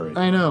this story.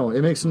 I know.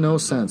 It makes no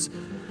sense.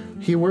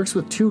 He works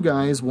with two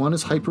guys. One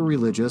is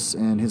hyper-religious,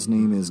 and his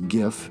name is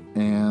Gif,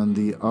 and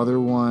the other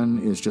one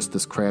is just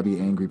this crabby,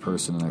 angry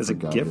person. And is it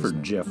Gif or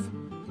Jiff?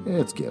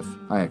 It's Gif.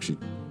 I actually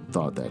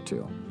thought that,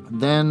 too.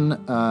 Then,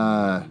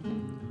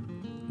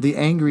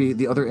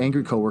 the other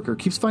angry coworker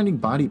keeps finding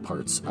body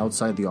parts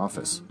outside the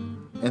office,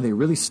 and they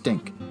really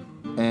stink.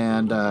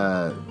 And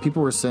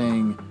people were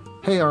saying,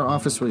 hey, our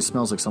office really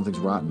smells like something's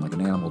rotten, like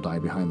an animal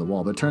died behind the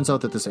wall. But it turns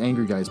out that this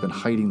angry guy's been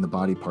hiding the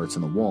body parts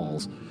in the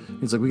walls.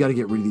 He's like, we got to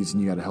get rid of these,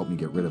 and you got to help me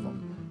get rid of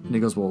them. And he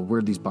goes, well,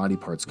 where'd these body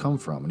parts come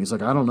from? And he's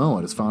like, I don't know.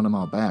 I just found them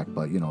out back.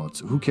 But,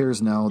 who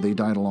cares now? They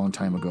died a long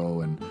time ago,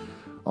 and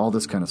all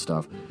this kind of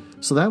stuff.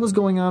 So that was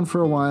going on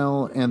for a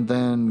while, and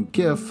then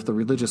Gif, the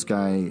religious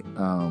guy,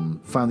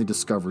 finally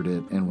discovered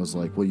it and was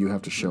like, well, you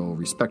have to show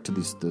respect to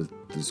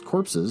these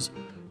corpses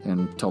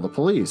and tell the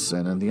police.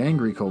 And then the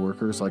angry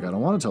coworker's like, I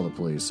don't want to tell the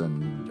police,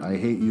 and I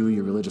hate you,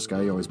 you religious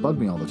guy, you always bug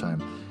me all the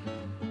time.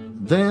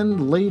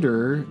 Then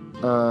later,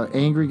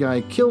 angry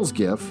guy kills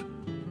Gif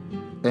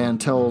and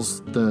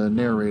tells the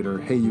narrator,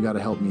 hey, you got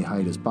to help me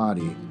hide his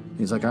body.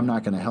 He's like, I'm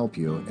not going to help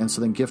you. And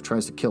so then Gif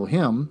tries to kill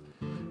him.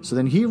 So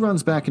then he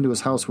runs back into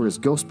his house where his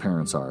ghost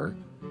parents are,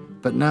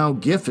 but now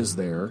Gif is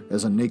there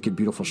as a naked,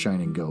 beautiful,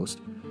 shining ghost,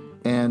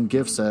 and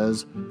Gif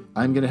says,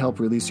 I'm going to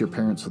help release your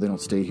parents so they don't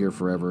stay here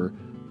forever,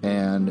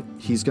 and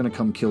he's going to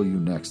come kill you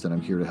next, and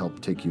I'm here to help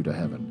take you to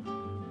heaven.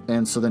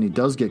 And so then he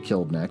does get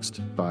killed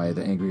next by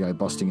the angry guy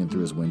busting in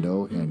through his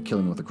window and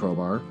killing him with a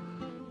crowbar,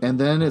 and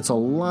then it's a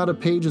lot of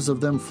pages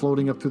of them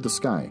floating up through the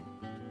sky.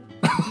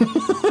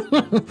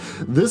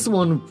 This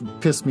one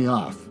pissed me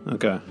off.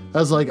 Okay. I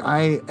was like,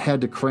 I had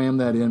to cram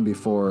that in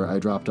before I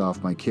dropped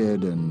off my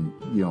kid and,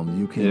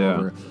 you came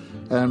over.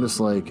 And I'm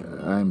just like,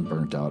 I'm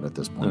burnt out at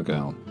this point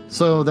now.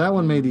 So that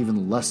one made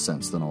even less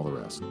sense than all the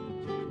rest.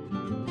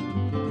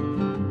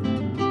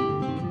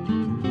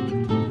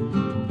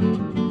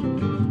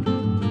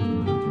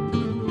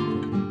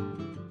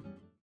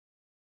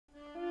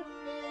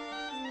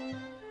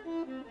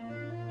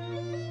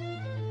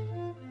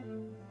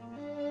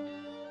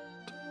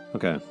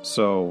 Okay,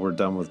 so we're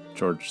done with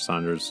George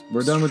Saunders.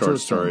 We're done with short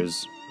George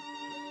stories.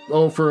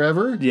 Oh,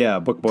 forever? Yeah,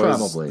 Book Boys.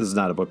 Probably. This is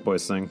not a Book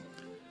Boys thing.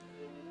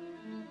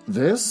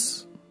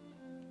 This?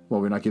 Well,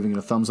 we're not giving it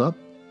a thumbs up?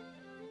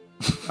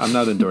 I'm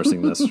not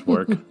endorsing this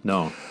work.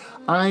 No.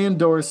 I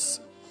endorse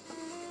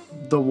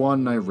the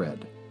one I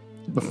read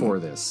before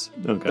this.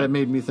 Okay. That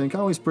made me think,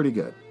 oh, he's pretty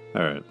good.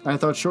 All right. I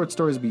thought short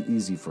stories would be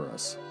easy for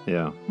us.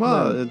 Yeah.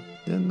 Well,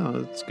 no,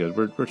 it's good.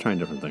 We're trying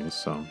different things,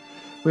 so...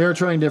 We are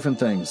trying different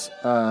things.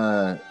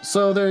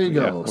 So there you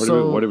go.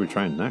 Yeah. What are we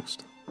trying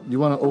next? You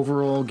want to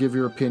overall give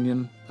your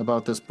opinion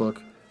about this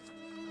book?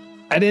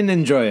 I didn't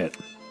enjoy it.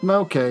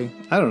 Okay.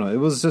 I don't know. It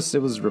was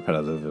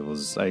repetitive. It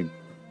was, I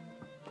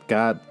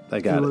get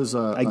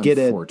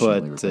it, but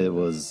repetitive. It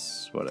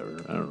was whatever.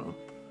 I don't know.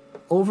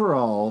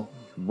 Overall,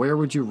 where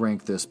would you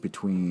rank this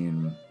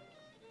between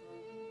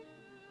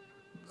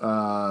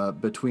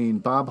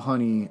Bob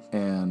Honey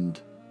and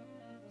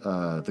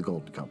The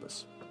Golden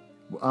Compass?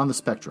 On the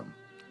spectrum.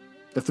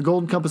 If The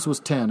Golden Compass was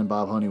 10 and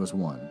Bob Honey was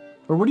 1.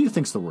 Or what do you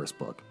think's the worst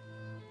book?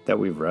 That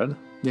we've read?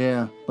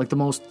 Yeah, like the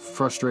most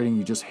frustrating,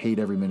 you just hate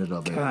every minute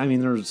of it. God, I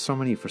mean, there's so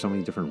many for so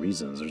many different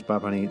reasons. There's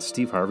Bob Honey.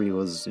 Steve Harvey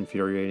was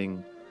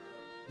infuriating.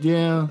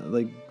 Yeah.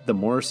 Like the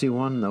Morrissey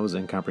one, that was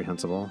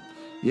incomprehensible.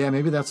 Yeah,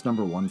 maybe that's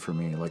number 1 for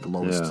me. Like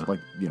lowest,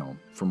 yeah.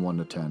 From 1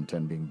 to 10,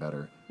 10 being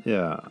better.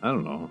 Yeah, I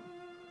don't know.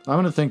 I'm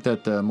going to think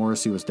that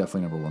Morrissey was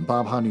definitely number 1.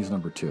 Bob Honey's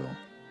number 2.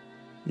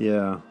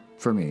 Yeah.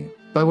 For me.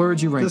 But where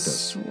would you rank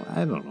this?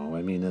 I don't know.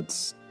 I mean,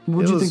 it's...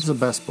 What do you think is the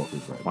best book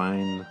we've read?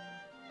 Fine.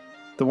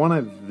 The one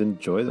I've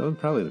enjoyed,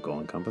 probably The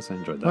Golden Compass. I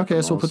enjoyed that.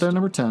 Okay, so we'll put that at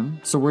number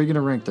 10. So where are you going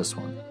to rank this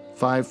one?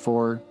 5,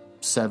 4,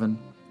 7?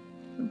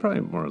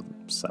 Probably more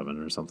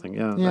 7 or something.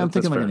 Yeah, I'm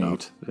thinking like an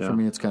 8. Yeah. For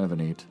me, it's kind of an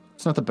 8.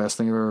 It's not the best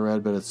thing I've ever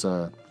read, but it's...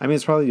 I mean,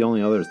 it's probably the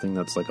only other thing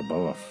that's like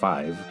above a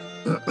 5.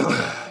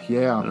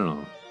 Yeah. I don't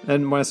know.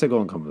 And when I say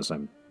Golden Compass,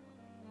 I'm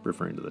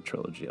referring to the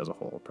trilogy as a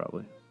whole,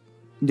 probably.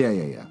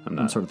 Yeah.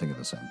 I'm sort of thinking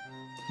the same.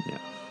 Yeah.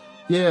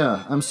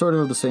 Yeah, I'm sort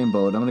of the same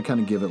boat. I'm going to kind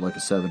of give it like a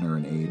 7 or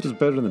an 8. It's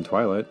better than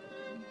Twilight.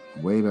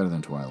 Way better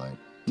than Twilight.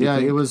 Yeah,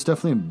 it was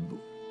definitely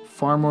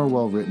far more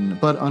well written.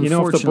 But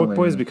unfortunately, if the Book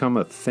Boys become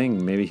a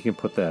thing, maybe he can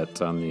put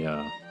that on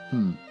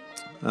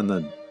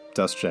the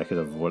dust jacket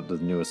of what the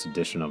newest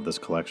edition of this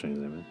collection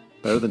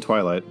is. Better than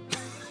Twilight,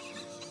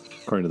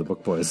 according to the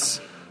Book Boys.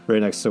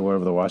 right next to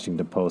whatever the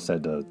Washington Post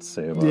had to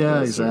say about Yeah,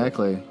 this,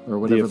 exactly. Or the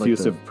whatever.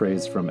 effusive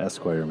praise from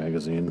Esquire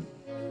magazine.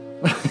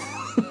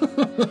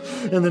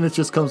 And then it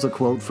just comes a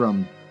quote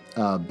from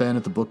Ben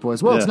at the Book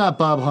Boys. Well, it's not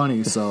Bob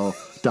Honey, so ...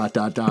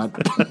 That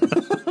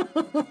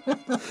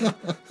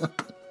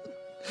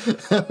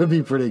would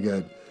be pretty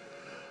good.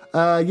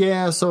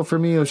 So for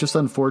me, it was just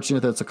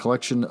unfortunate that it's a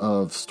collection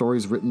of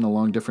stories written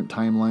along different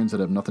timelines that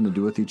have nothing to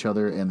do with each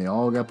other, and they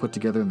all got put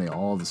together and they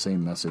all have the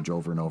same message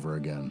over and over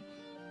again.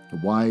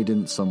 Why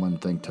didn't someone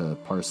think to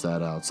parse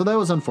that out? So that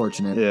was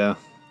unfortunate. Yeah.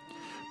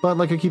 But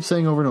like I keep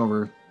saying over and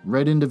over,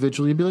 read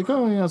individually, you'd be like,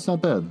 oh, yeah, it's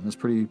not bad. It's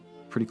pretty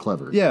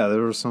clever. Yeah,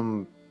 there were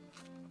some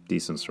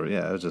decent stories.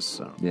 Yeah, it was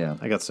just...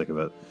 I got sick of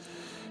it.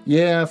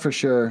 Yeah, for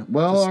sure.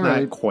 Well, it's all not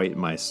right. quite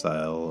my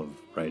style of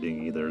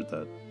writing either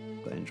that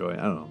I enjoy. I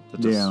don't know. It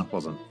just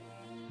wasn't.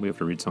 We have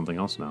to read something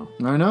else now.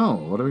 I know.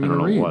 What are we going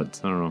to read? What?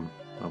 I don't know.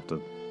 I'll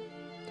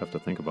have to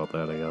think about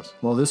that, I guess.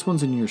 Well, this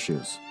one's in your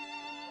shoes.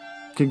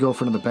 Could go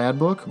for another bad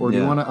book, or do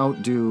you want to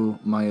outdo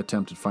my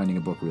attempt at finding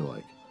a book we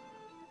like?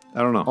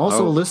 I don't know.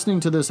 Also,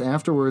 listening to this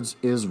afterwards,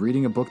 is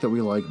reading a book that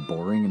we like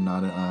boring and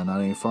not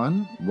any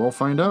fun? We'll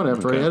find out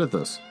after I edit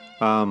this.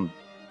 I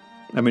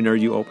mean, are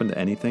you open to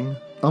anything?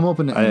 I'm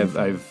open to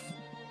anything. I've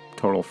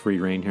total free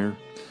reign here.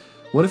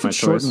 What if it's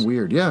short and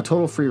weird? Yeah,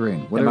 total free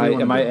reign.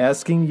 Am I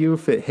asking you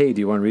hey,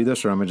 do you want to read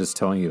this, or am I just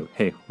telling you,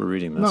 hey, we're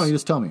reading this? No, you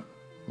just tell me.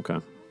 Okay.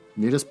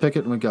 You just pick it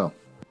and we go.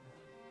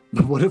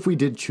 What if we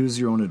did choose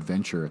your own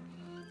adventure?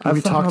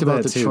 We talked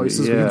about the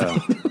choices we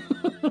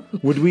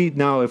made. Would we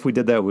now? If we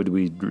did that, would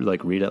we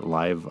like read it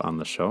live on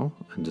the show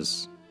and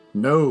just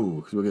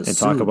no, we'll get and sued.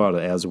 talk about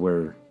it as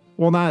we're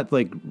not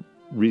like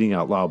reading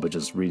out loud, but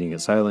just reading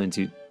it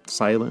silently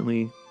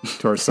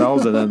to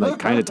ourselves, and then like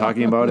kind of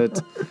talking about it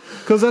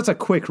because that's a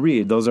quick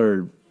read. Those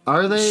are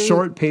they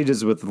short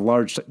pages with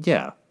large?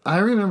 Yeah, I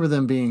remember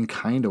them being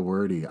kind of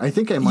wordy. I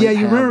think I might. Yeah,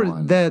 you have remember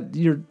one. that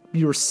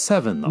you were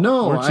 7 though.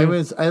 No, weren't you? I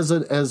was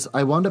as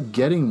I wound up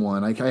getting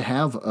one. I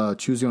have a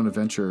Choose Your Own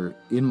Adventure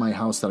in my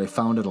house that I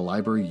found at a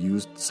library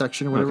used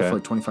section or whatever for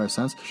like 25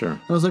 cents. Sure.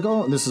 And I was like,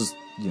 oh, this is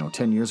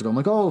 10 years ago. I'm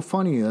like, oh,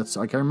 funny. That's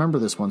like I remember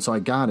this one, so I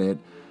got it.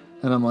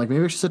 And I'm like,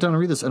 maybe I should sit down and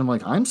read this. And I'm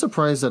like, I'm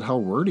surprised at how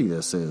wordy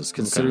this is,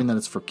 considering that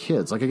it's for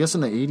kids. Like, I guess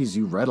in the 80s,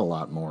 you read a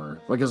lot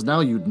more. Because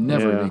now you'd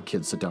never make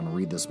kids sit down and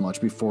read this much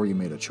before you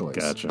made a choice.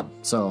 Gotcha.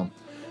 So,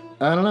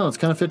 I don't know. It's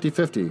kind of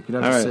 50-50.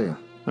 You'd have to see.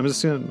 I'm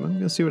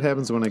gonna see what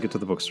happens when I get to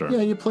the bookstore.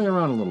 Yeah, you play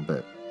around a little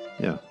bit.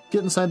 Yeah.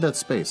 Get inside that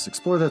space.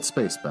 Explore that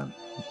space, Ben.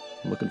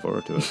 I'm looking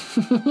forward to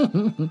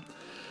it.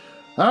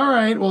 All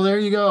right. Well, there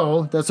you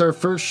go. That's our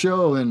first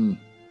show in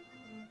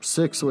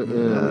 6 weeks.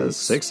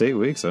 6-8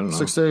 weeks. I don't know.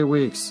 6 to 8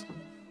 weeks.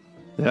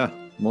 Yeah.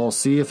 We'll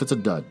see if it's a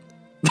dud.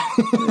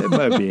 It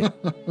might be.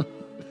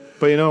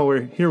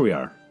 But here we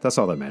are. That's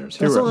all that matters.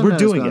 We're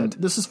doing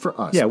it. This is for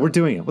us. Yeah, we're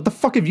doing it. What the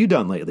fuck have you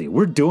done lately?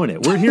 We're doing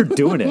it. We're here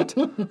doing it.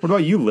 What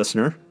about you,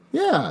 listener?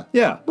 Yeah.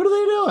 Yeah. What are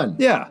they doing?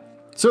 Yeah.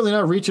 Certainly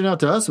not reaching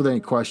out to us with any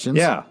questions.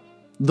 Yeah.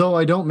 Though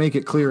I don't make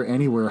it clear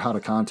anywhere how to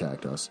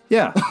contact us.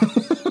 Yeah.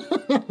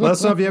 Let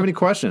us know if you have any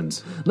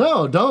questions.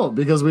 No, don't,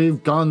 because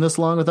we've gone this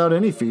long without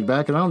any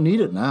feedback, and I don't need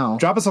it now.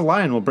 Drop us a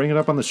line. We'll bring it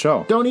up on the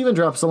show. Don't even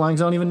drop us a line,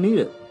 because I don't even need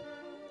it.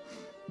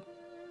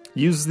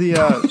 Use the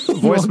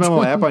voice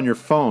memo app on your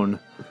phone.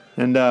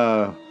 And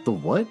the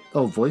what?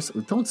 Oh, voice.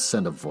 Don't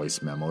send a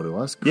voice memo to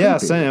us. Creepy. Yeah,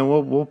 send it.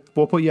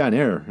 We'll put you on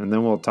air, and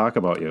then we'll talk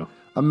about you.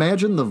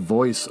 Imagine the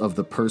voice of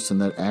the person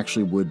that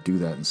actually would do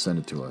that and send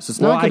it to us. It's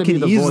well, not going I to be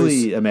can the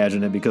easily voice.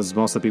 imagine it because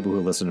most of the people who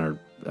listen are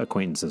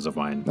acquaintances of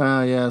mine.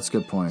 Yeah, that's a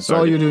good point. So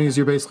all you're doing is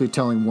you're basically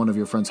telling one of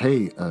your friends,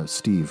 "Hey,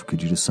 Steve,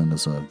 could you just send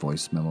us a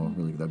voice memo?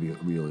 That'd be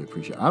really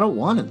appreciated." I don't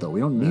want it though.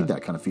 We don't need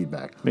that kind of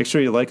feedback. Make sure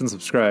you like and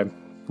subscribe.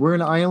 We're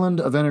an island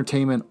of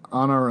entertainment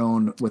on our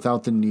own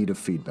without the need of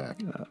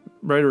feedback.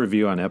 Write a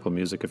review on Apple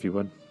Music if you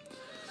would.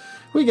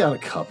 We got a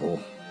couple.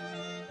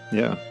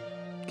 Yeah,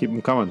 keep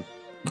them coming.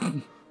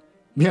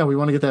 Yeah, we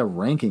want to get that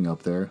ranking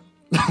up there.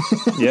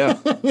 Yeah.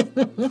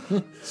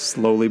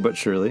 Slowly but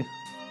surely.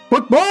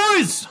 Book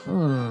boys!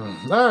 All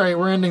right,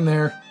 we're ending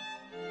there.